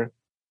coaster.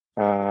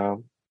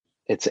 Um,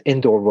 it's an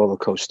indoor roller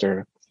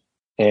coaster,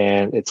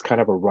 and it's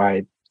kind of a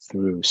ride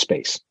through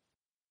space.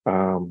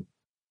 Um,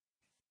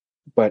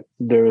 but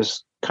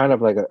there's kind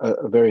of like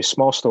a very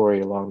small story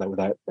along that with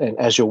that. And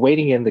as you're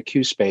waiting in the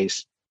queue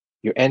space,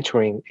 you're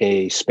entering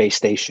a space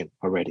station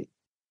already.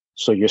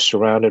 So you're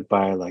surrounded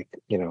by like,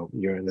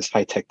 you're in this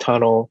high-tech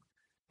tunnel.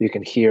 You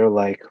can hear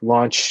like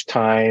launch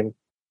time,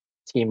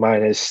 T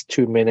minus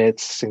 2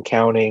 minutes and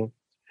counting.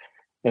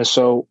 And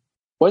so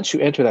once you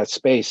enter that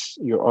space,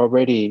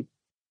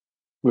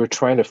 we're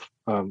trying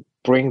to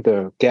bring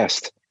the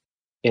guest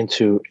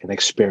into an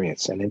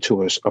experience and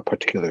into a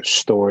particular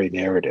story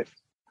narrative,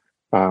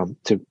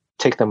 to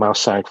take them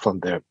outside from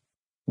their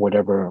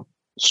whatever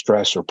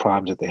stress or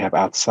problems that they have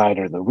outside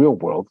of the real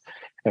world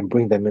and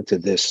bring them into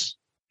this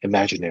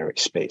imaginary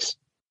space.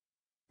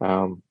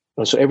 And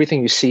so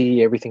everything you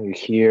see, everything you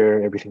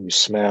hear, everything you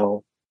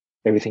smell,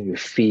 everything you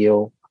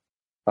feel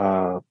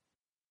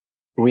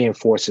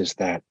reinforces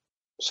that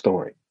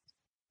story.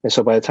 And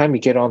so by the time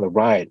you get on the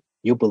ride,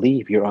 you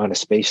believe you're on a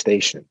space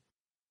station.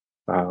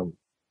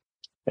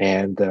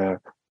 And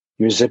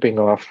you're zipping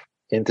off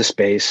into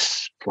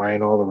space,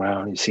 flying all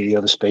around. You see the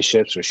other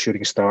spaceships or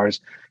shooting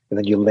stars, and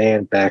then you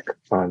land back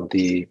on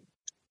the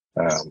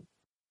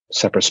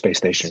separate space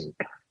station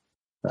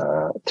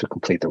to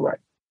complete the ride.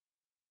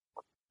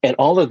 And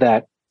all of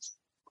that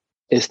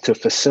is to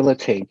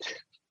facilitate,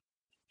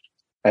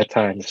 at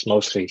times,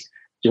 mostly,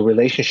 your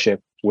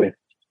relationship with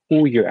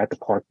who you're at the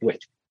park with.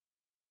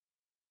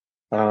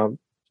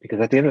 Because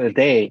at the end of the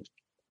day,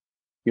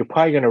 you're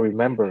probably going to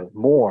remember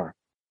more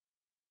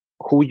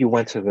who you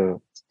went to the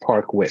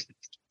park with,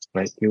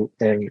 right?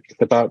 And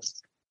it's about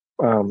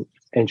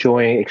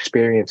enjoying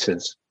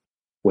experiences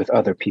with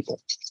other people.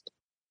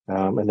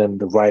 And then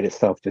the ride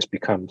itself just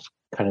becomes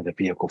kind of the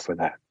vehicle for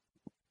that.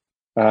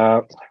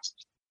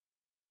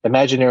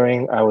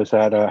 Imagineering,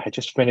 I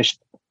just finished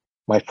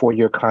my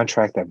 4-year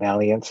contract at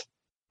Valiant.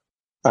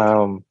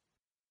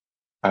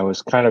 I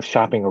was kind of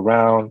shopping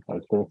around. I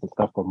was doing some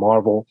stuff for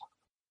Marvel.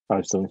 I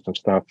was doing some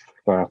stuff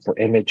for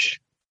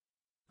Image.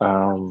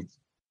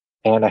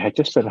 And I had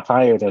just been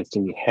hired as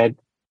the head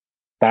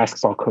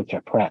basketball coach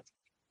at Pratt.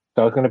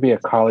 So I was going to be a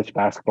college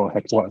basketball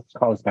head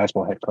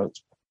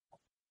coach,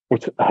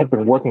 which I had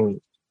been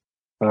working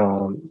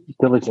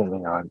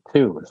diligently on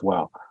too as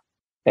well.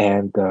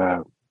 And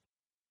a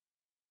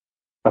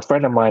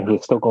friend of mine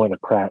who's still going to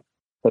Pratt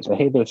said,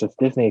 "Hey, there's this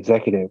Disney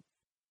executive.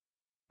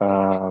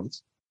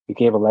 He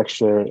gave a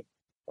lecture,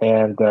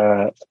 and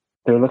they're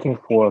looking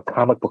for a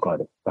comic book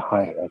artist to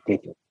hire at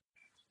Disney."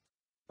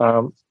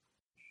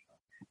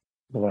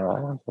 I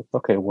was like,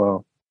 okay,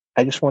 well,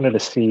 I just wanted to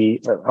see.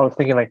 I was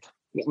thinking like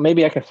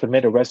maybe I can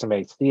submit a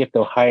resume, see if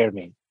they'll hire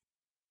me,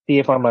 see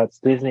if I'm a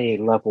Disney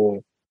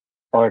level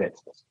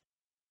artist.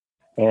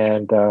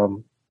 And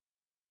so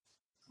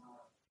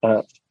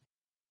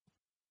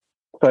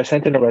I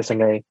sent in a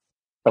resume.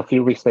 A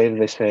few weeks later,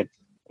 they said,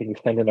 "Can you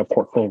send in a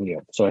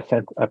portfolio?" So I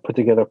put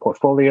together a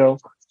portfolio,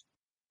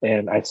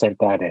 and I sent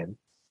that in.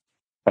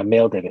 I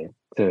mailed it in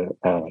to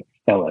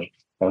LA.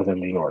 I was in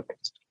New York.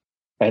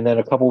 And then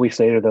a couple weeks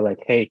later, they're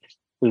like, "Hey,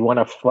 we want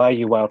to fly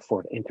you out for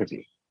an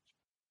interview."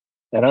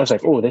 And I was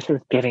like, "Oh, this is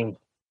getting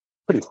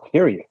pretty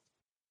serious."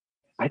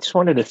 I just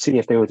wanted to see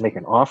if they would make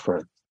an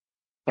offer.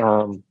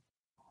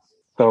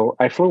 So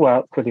I flew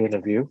out for the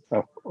interview,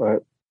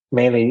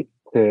 mainly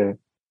to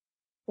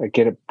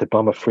to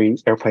bum a free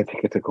airplane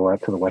ticket to go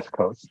out to the West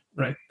Coast.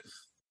 Right.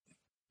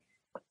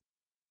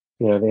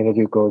 The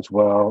interview goes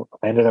well.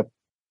 I ended up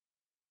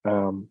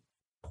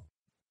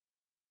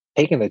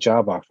taking the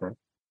job offer.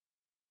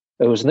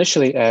 it was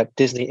initially at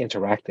Disney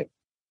Interactive,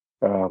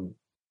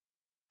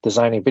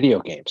 designing video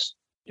games.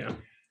 Yeah.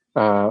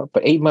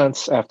 But 8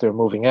 months after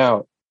moving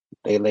out,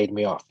 they laid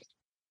me off.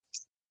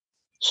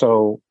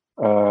 So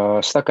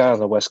stuck out on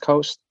the West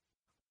Coast.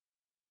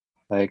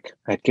 Like,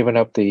 I'd given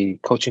up the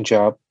coaching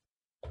job.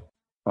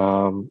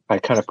 I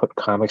kind of put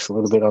comics a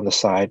little bit on the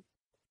side.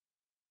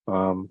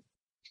 What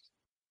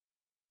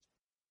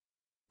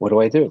do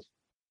I do?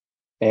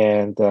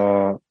 And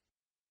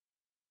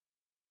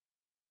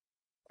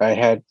I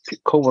had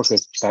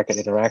coworkers back at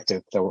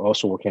Interactive that were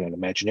also working at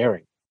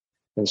Imagineering.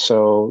 And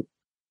so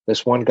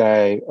this one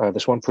guy,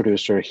 this one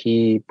producer,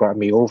 he brought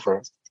me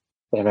over,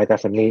 and I got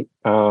to meet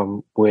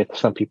with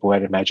some people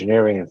at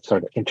Imagineering and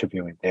started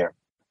interviewing there.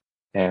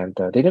 And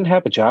they didn't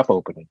have a job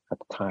opening at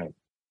the time.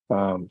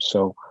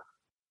 So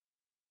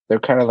they're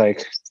kind of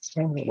like,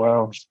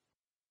 well,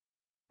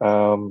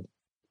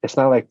 it's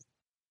not like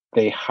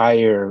they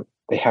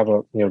have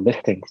a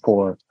listing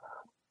for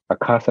a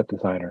concept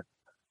designer.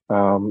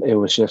 It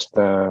was just,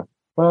 well,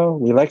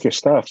 we like your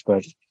stuff,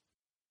 but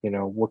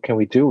what can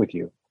we do with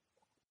you?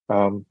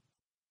 When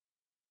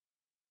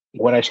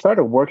I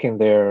started working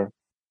there,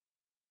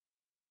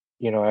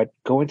 I'd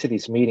go into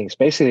these meetings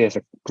basically as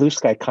a blue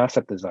sky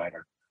concept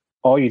designer.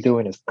 All you're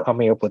doing is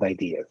coming up with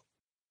ideas,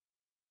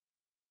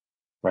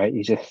 right?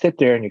 You just sit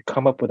there and you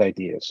come up with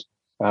ideas.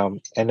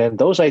 And then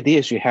those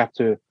ideas, you have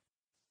to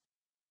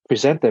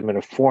present them in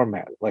a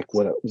format, like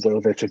whether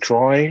it's a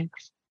drawing,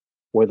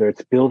 whether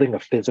it's building a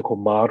physical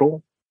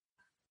model,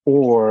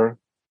 or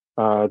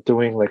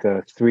doing like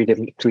a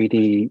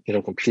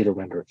 3D computer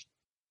render.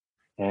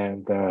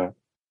 And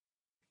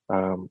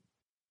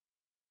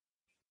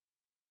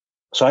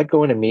so I'd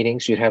go into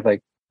meetings. You'd have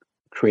like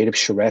creative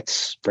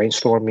charrettes,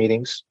 brainstorm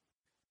meetings.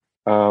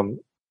 And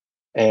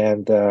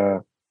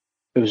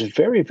it was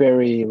very,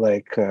 very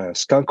like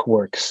skunk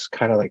works,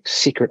 kind of like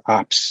secret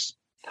ops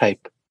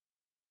type.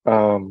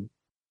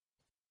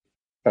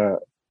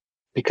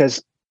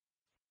 Because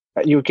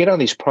you would get on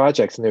these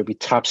projects and they would be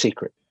top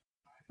secret,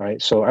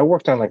 right? So I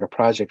worked on like a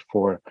project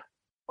for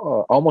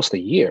almost a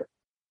year,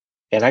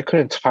 and I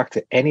couldn't talk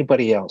to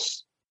anybody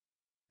else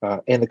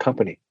in the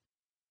company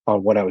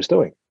on what I was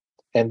doing.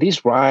 And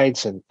these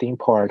rides and theme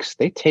parks,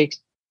 they take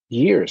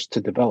years to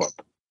develop.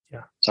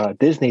 Yeah.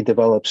 Disney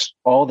develops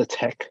all the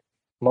tech,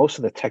 most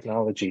of the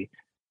technology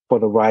for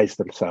the rides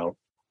themselves,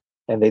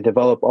 and they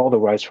develop all the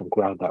rides from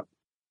ground up.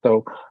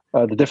 So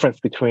the difference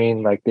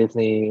between like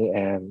Disney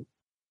and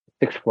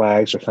Six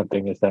Flags or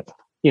something is that,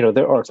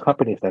 there are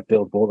companies that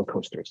build roller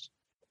coasters,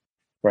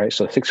 right?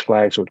 So Six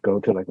Flags would go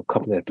to like a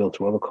company that builds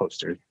roller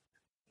coasters,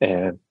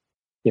 and,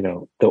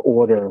 they'll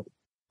order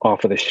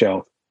off of the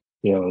shelf,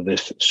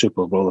 this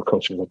super roller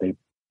coaster that they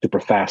super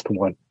fast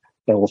one,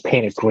 and we'll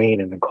paint it green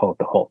and then call it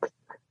the Hulk.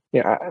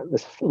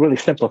 It's really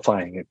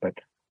simplifying it, but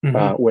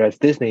whereas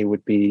Disney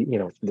would be,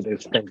 they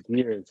spend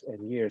years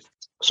and years.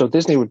 So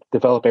Disney would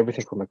develop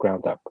everything from the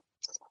ground up.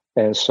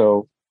 And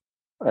so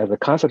as a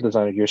concept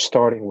designer, you're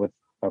starting with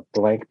a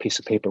blank piece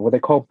of paper. What they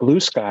call blue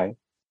sky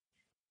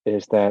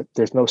is that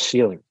there's no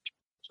ceiling.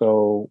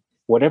 So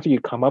whatever you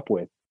come up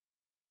with,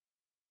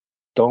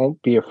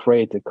 don't be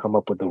afraid to come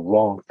up with the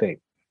wrong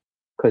thing,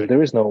 because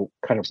there is no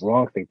kind of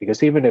wrong thing.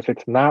 Because even if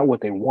it's not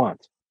what they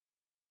want,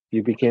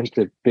 you begin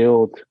to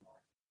build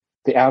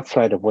the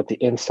outside of what the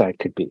inside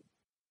could be,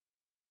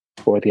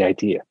 or the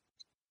idea,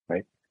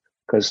 right?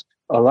 Because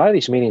a lot of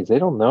these meetings, they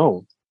don't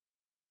know.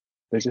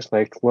 They're just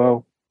like,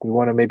 well, we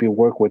want to maybe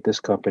work with this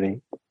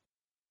company,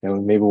 and we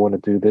maybe want to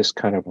do this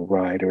kind of a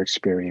ride or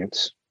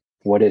experience.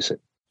 What is it?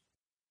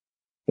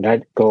 And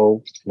I'd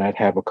go and I'd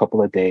have a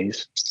couple of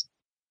days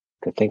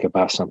to think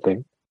about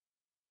something,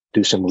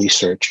 do some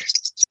research,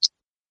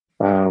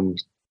 and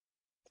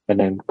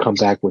then come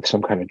back with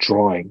some kind of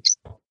drawing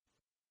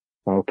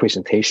or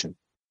presentation,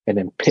 and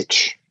then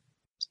pitch.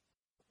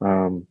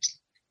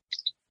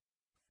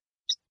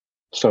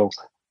 So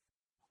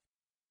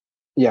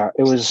yeah,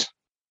 it was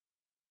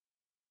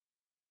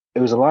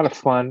a lot of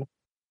fun,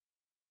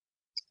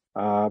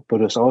 but it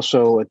was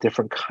also a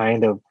different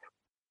kind of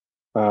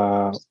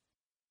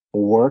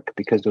work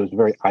because it was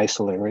very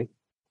isolating.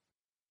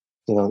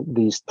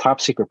 These top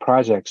secret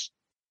projects,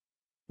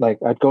 like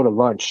I'd go to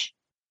lunch,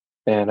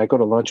 and I go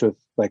to lunch with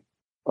like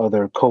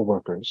other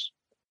coworkers,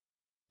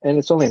 and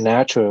it's only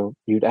natural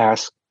you'd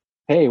ask,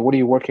 "Hey, what are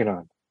you working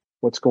on?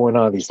 What's going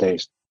on these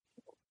days?"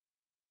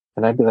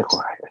 And I'd be like,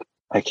 "Well,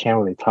 I can't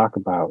really talk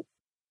about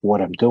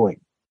what I'm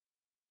doing."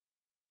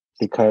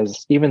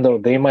 Because even though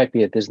they might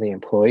be a Disney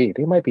employee,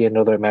 they might be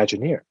another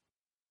Imagineer.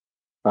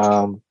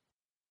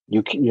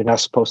 You're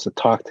not supposed to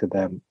talk to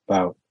them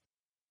about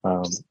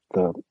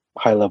the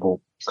high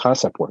level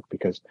concept work,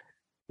 because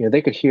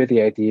they could hear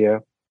the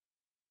idea.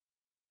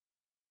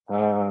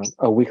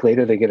 A week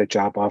later, they get a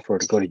job offer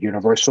to go to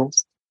Universal.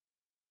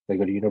 They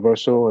go to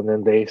Universal, and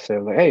then they say,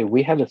 like, "Hey,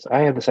 I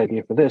have this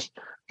idea for this,"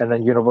 and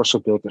then Universal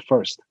builds it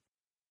first.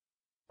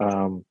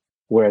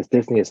 Whereas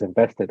Disney has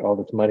invested all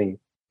this money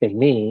in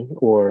me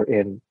or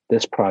in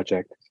this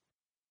project,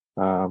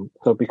 so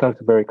it becomes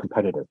very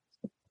competitive.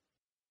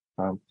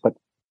 But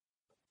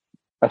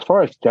as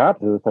far as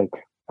jobs, it was like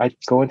I'd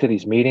go into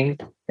these meetings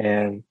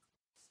and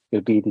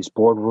it'd be these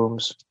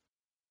boardrooms,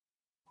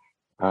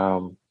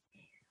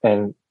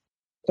 and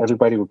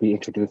everybody would be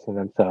introducing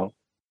themselves,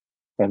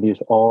 and these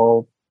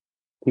all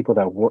people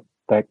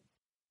that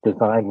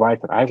designed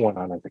rides that I went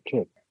on as a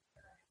kid.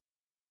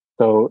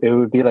 So it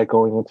would be like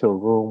going into a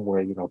room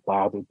where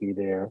Bob would be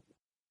there,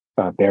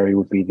 Barry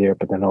would be there,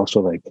 but then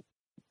also like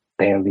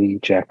Stan Lee,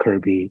 Jack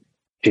Kirby,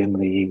 Jim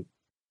Lee,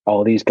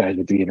 all these guys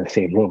would be in the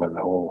same room as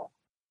a whole.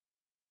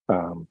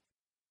 And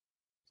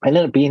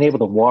then being able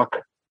to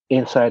walk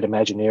inside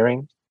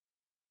Imagineering,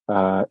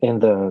 in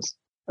the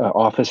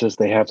offices,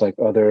 they have like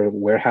other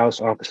warehouse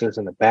offices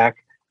in the back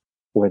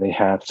where they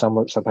have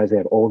sometimes they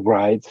have old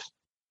rides,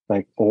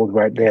 they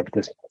have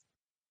this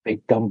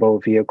big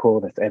Dumbo vehicle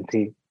that's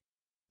empty.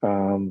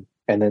 And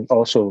then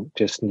also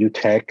just new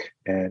tech,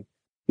 and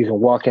you can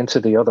walk into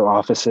the other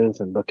offices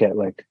and look at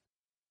like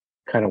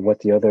kind of what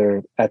the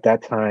other, at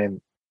that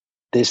time,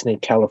 Disney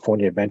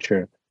California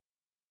Adventure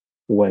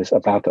was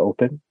about to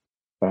open,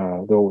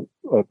 though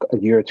a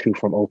year or two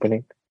from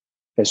opening.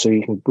 And so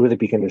you can really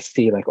begin to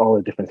see like all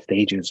the different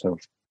stages of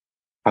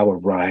how a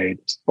ride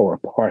or a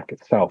park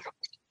itself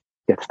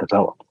gets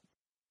developed,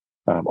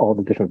 all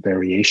the different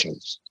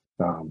variations,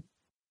 from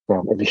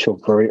initial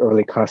very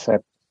early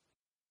concept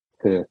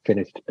to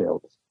finished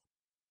build.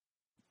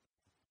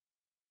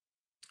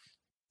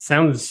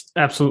 Sounds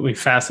absolutely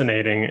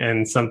fascinating,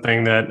 and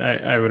something that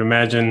I would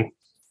imagine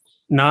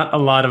not a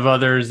lot of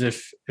others,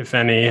 if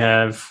any,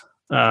 have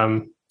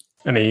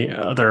any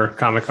other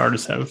comic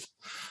artists have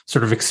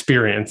sort of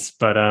experience.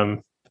 But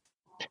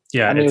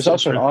yeah, I mean, it was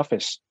also an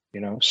office,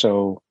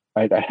 so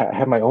I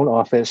had my own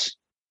office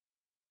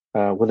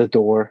with a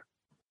door.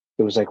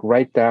 It was like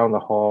right down the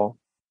hall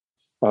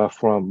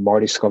from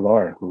Marty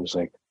Sklar, who was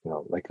like,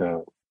 like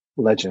a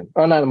legend.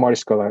 Oh, not Marty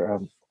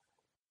Sklar.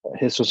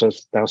 His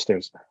was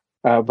downstairs.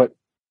 But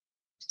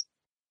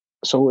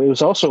so it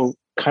was also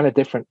kind of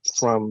different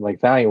from like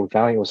Valiant.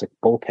 Valiant was like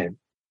bullpen,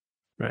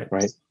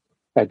 right?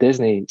 At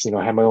Disney,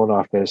 I had my own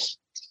office,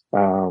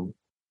 and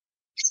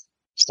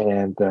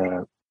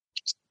it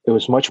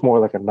was much more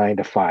like a 9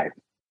 to 5,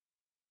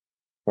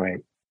 right?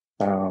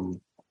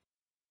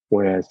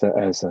 Whereas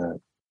as a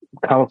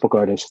comic book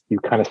artist, you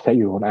kind of set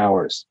your own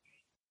hours.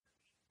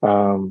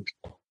 So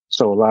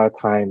a lot of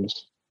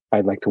times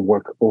I'd like to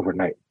work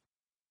overnight.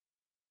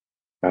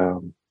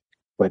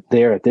 But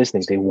there at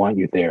Disney, they want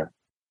you there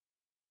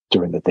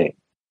during the day.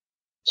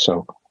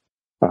 So,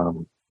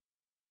 and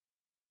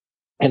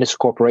it's a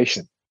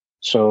corporation.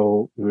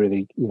 So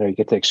really, you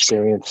get to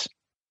experience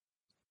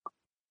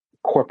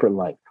corporate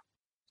life.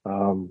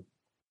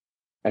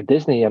 At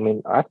Disney, I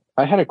mean,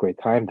 I had a great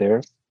time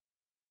there.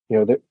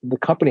 The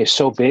company is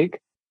so big.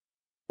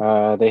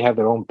 They have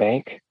their own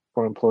bank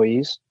for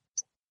employees.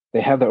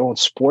 They have their own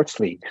sports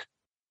league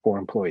for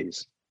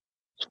employees.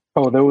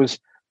 Oh, there was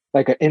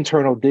like an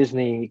internal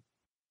Disney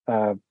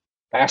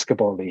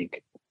basketball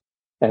league,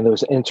 and there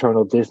was an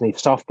internal Disney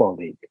softball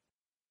league.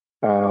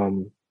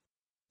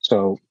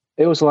 So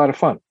it was a lot of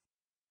fun.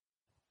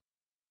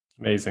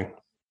 Amazing.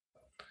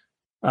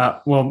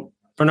 Well,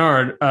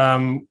 Bernard,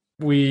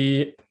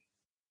 we've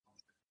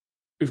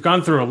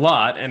gone through a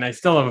lot, and I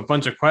still have a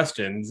bunch of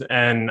questions,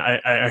 and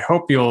I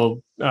hope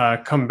you'll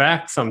come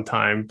back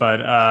sometime.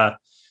 But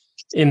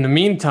in the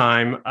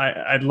meantime,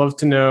 I'd love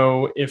to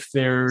know if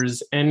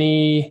there's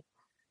any.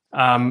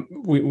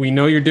 We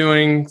know you're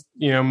doing,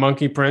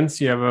 Monkey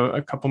Prince. You have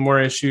a couple more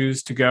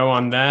issues to go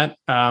on that.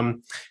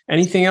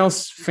 Anything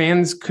else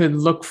fans could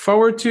look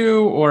forward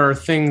to, or are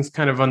things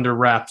kind of under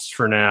wraps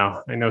for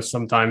now? I know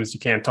sometimes you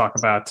can't talk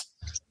about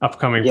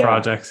upcoming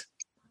projects.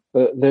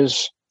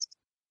 There's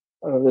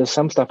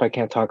some stuff I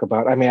can't talk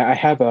about. I mean, I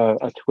have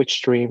a Twitch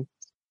stream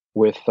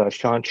with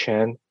Sean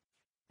Chen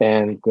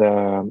and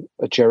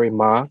Jerry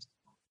Ma,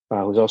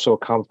 who's also a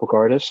comic book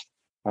artist.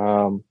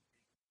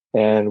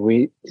 And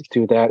we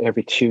do that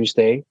every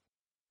Tuesday.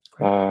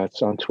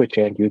 It's on Twitch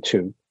and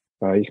YouTube.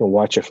 You can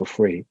watch it for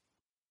free.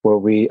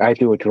 Where I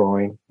do a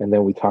drawing, and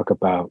then we talk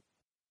about,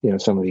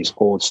 some of these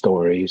old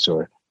stories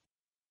or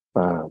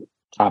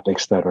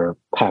topics that are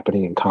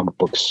happening in comic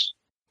books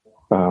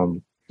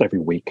every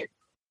week.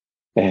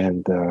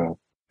 And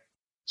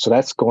so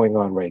that's going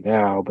on right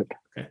now. But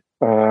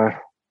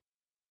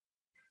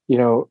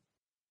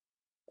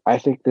I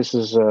think this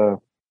is a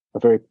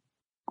very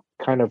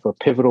kind of a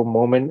pivotal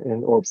moment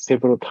or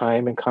pivotal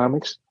time in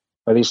comics,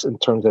 at least in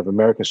terms of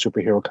American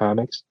superhero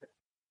comics.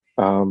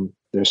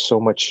 There's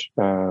so much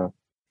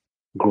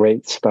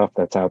great stuff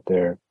that's out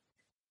there,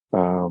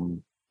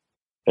 and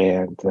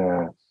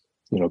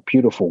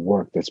beautiful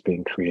work that's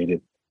being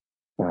created.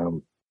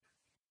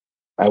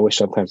 I wish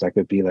sometimes I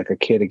could be like a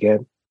kid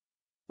again,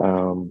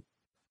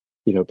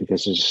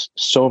 because there's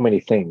so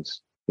many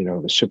things. The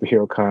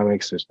superhero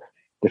comics, there's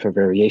different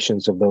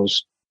variations of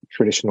those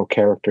traditional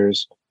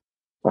characters.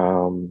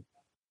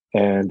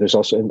 And there's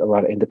also a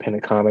lot of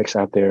independent comics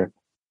out there.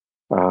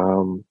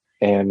 And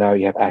now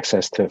you have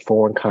access to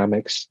foreign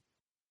comics.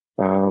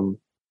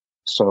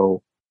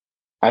 So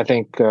I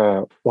think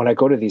when I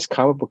go to these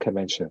comic book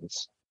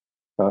conventions,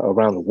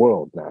 around the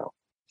world now.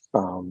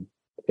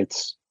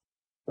 It's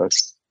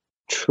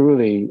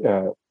truly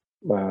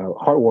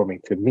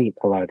heartwarming to meet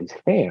a lot of these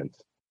fans.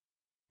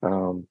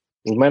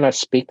 We might not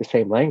speak the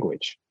same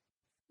language,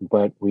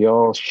 but we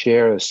all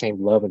share the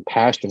same love and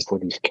passion for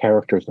these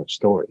characters and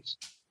stories.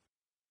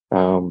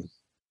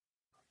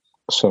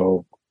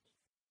 So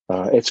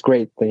it's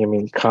great. I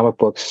mean, comic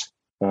books,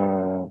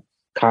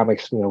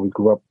 comics, we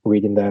grew up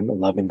reading them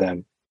and loving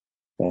them.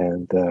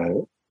 And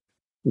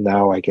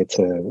now I get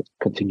to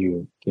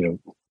continue,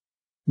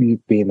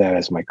 being that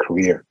as my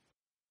career.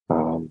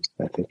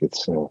 I think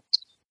it's,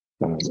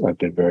 I've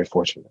been very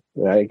fortunate.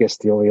 I guess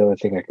the only other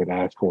thing I could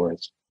ask for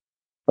is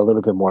a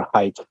little bit more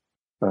height.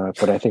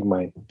 But I think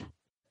my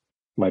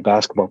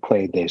basketball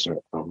playing days are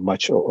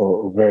much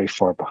or very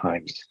far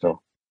behind me.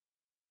 So,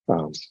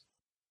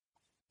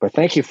 but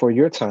thank you for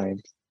your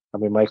time. I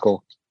mean,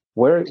 Michael,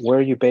 where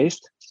are you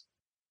based?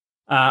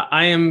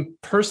 I am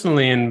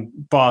personally in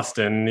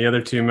Boston. The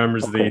other two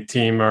members of the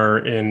team are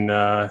in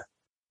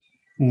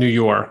New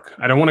York.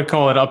 I don't want to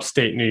call it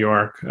upstate New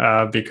York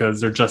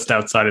because they're just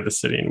outside of the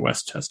city in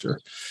Westchester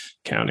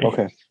County.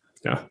 Okay.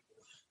 Yeah.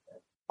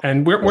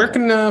 And where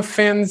can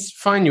fans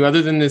find you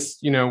other than this?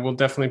 We'll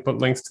definitely put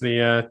links to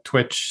the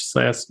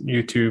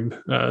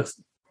Twitch/YouTube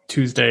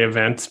Tuesday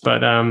events.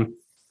 But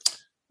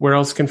where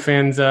else can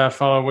fans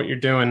follow what you're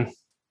doing?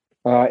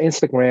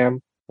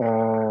 Instagram,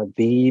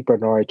 the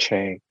Bernard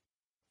Chang.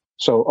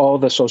 So all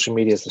the social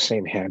media is the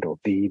same handle,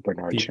 the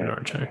Bernard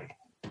Chang.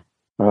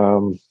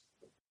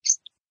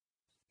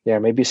 Yeah,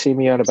 maybe see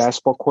me on a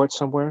basketball court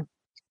somewhere.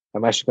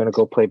 I'm actually going to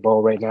go play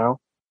ball right now.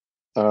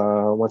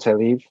 Once I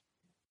leave.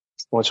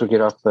 Once we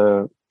get off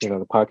the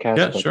podcast,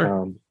 yeah,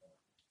 sure.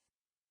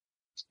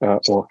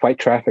 We'll fight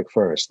traffic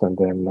first, and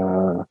then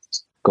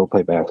go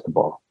play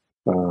basketball,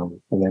 and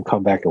then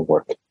come back and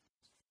work.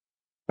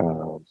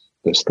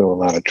 There's still a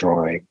lot of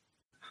drawing,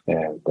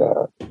 and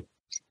but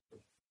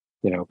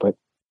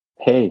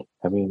hey,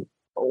 I mean,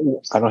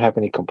 I don't have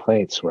any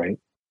complaints, right?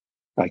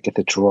 I get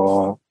to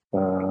draw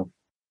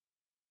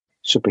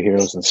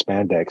superheroes and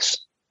spandex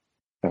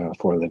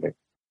for a living.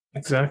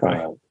 Exactly.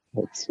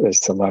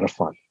 It's a lot of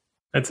fun.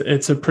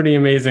 It's a pretty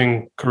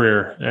amazing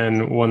career,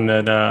 and one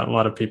that a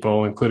lot of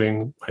people,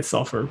 including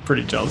myself, are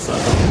pretty jealous of.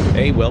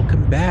 Hey,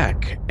 welcome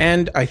back.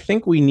 And I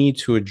think we need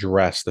to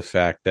address the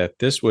fact that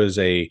this was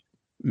a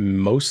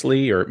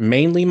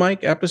mainly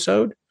Mike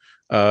episode.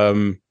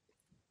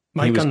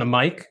 Mike on the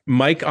mic?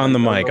 Mike on the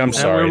mic. I'm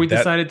sorry. Where we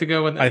decided to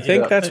go with that? I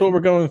think that's what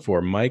we're going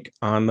for. Mike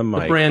on the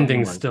mic. The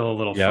branding's still a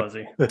little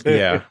fuzzy.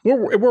 Yeah.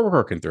 We're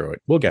working through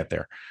it. We'll get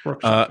there.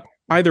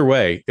 Either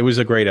way, it was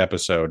a great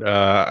episode.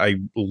 I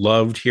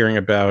loved hearing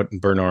about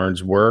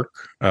Bernard's work.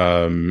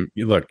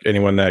 Look,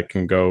 anyone that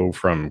can go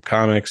from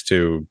comics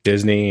to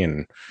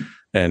Disney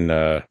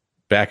and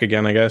back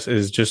again, I guess,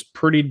 is just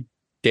pretty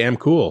damn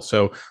cool.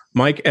 So,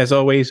 Mike, as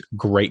always,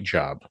 great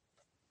job.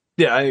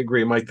 Yeah, I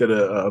agree. Mike did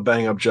a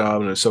bang-up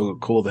job, and it's so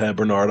cool to have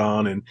Bernard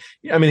on. And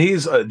I mean,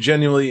 he's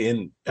genuinely,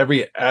 in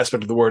every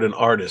aspect of the word, an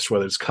artist,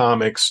 whether it's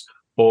comics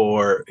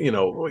or,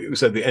 you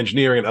said the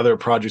engineering and other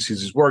projects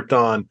he's worked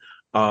on.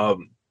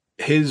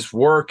 His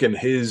work and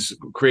his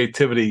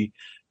creativity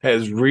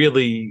has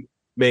really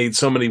made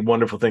so many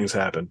wonderful things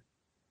happen.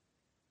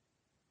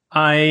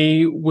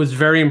 I was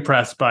very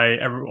impressed by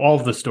all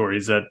of the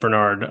stories that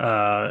Bernard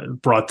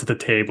brought to the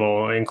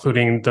table,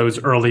 including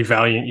those early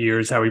Valiant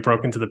years, how he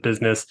broke into the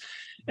business.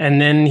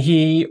 And then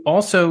he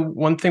also,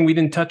 one thing we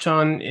didn't touch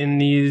on in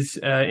these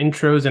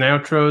intros and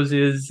outros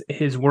is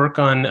his work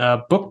on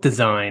book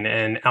design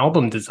and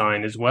album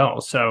design as well.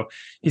 So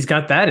he's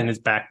got that in his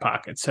back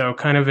pocket. So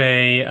kind of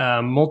a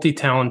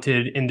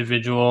multi-talented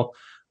individual.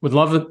 Would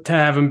love to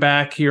have him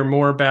back, hear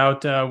more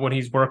about what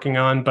he's working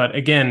on. But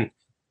again,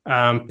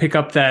 pick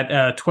up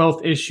that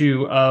 12th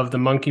issue of The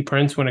Monkey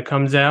Prince when it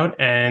comes out.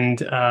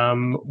 And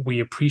we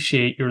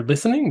appreciate your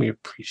listening. We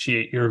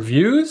appreciate your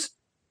views.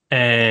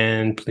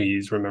 And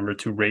please remember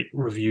to rate,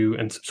 review,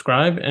 and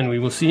subscribe. And we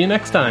will see you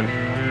next time.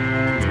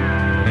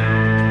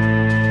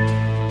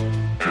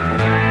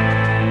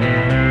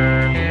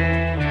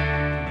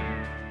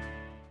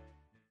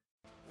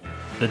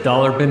 The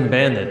Dollar Bin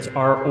Bandits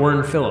are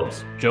Oren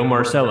Phillips, Joe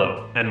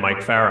Marcello, and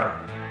Mike Farah.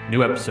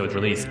 New episodes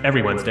released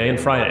every Wednesday and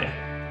Friday.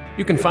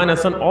 You can find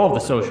us on all of the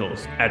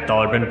socials at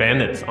Dollar Bin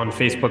Bandits on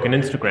Facebook and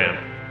Instagram,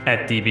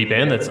 at DB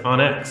Bandits on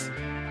X.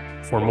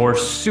 For more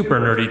super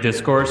nerdy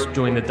discourse,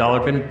 join the Dollar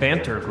Bin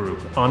Banter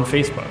group on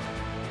Facebook.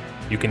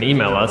 You can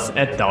email us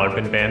at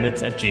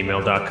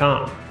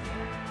dollarbinbandits@gmail.com.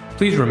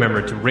 Please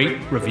remember to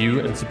rate, review,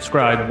 and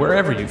subscribe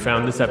wherever you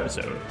found this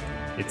episode.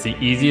 It's the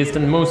easiest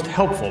and most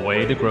helpful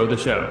way to grow the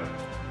show.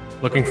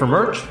 Looking for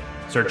merch?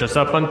 Search us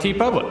up on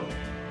TeePublic.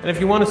 And if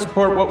you want to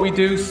support what we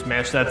do,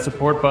 smash that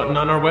support button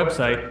on our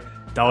website,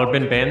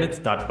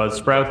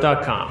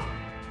 dollarbinbandits.buzzsprout.com.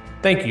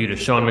 Thank you to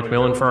Sean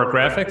McMillan for our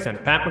graphics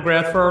and Pat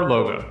McGrath for our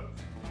logo.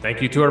 Thank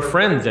you to our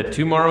friends at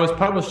Tomorrow is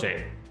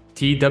Publishing,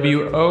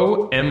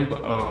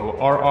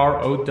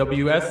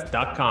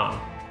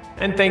 TWOMORROWS.com.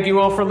 And thank you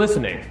all for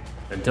listening.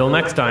 Until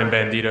next time,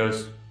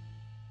 Banditos.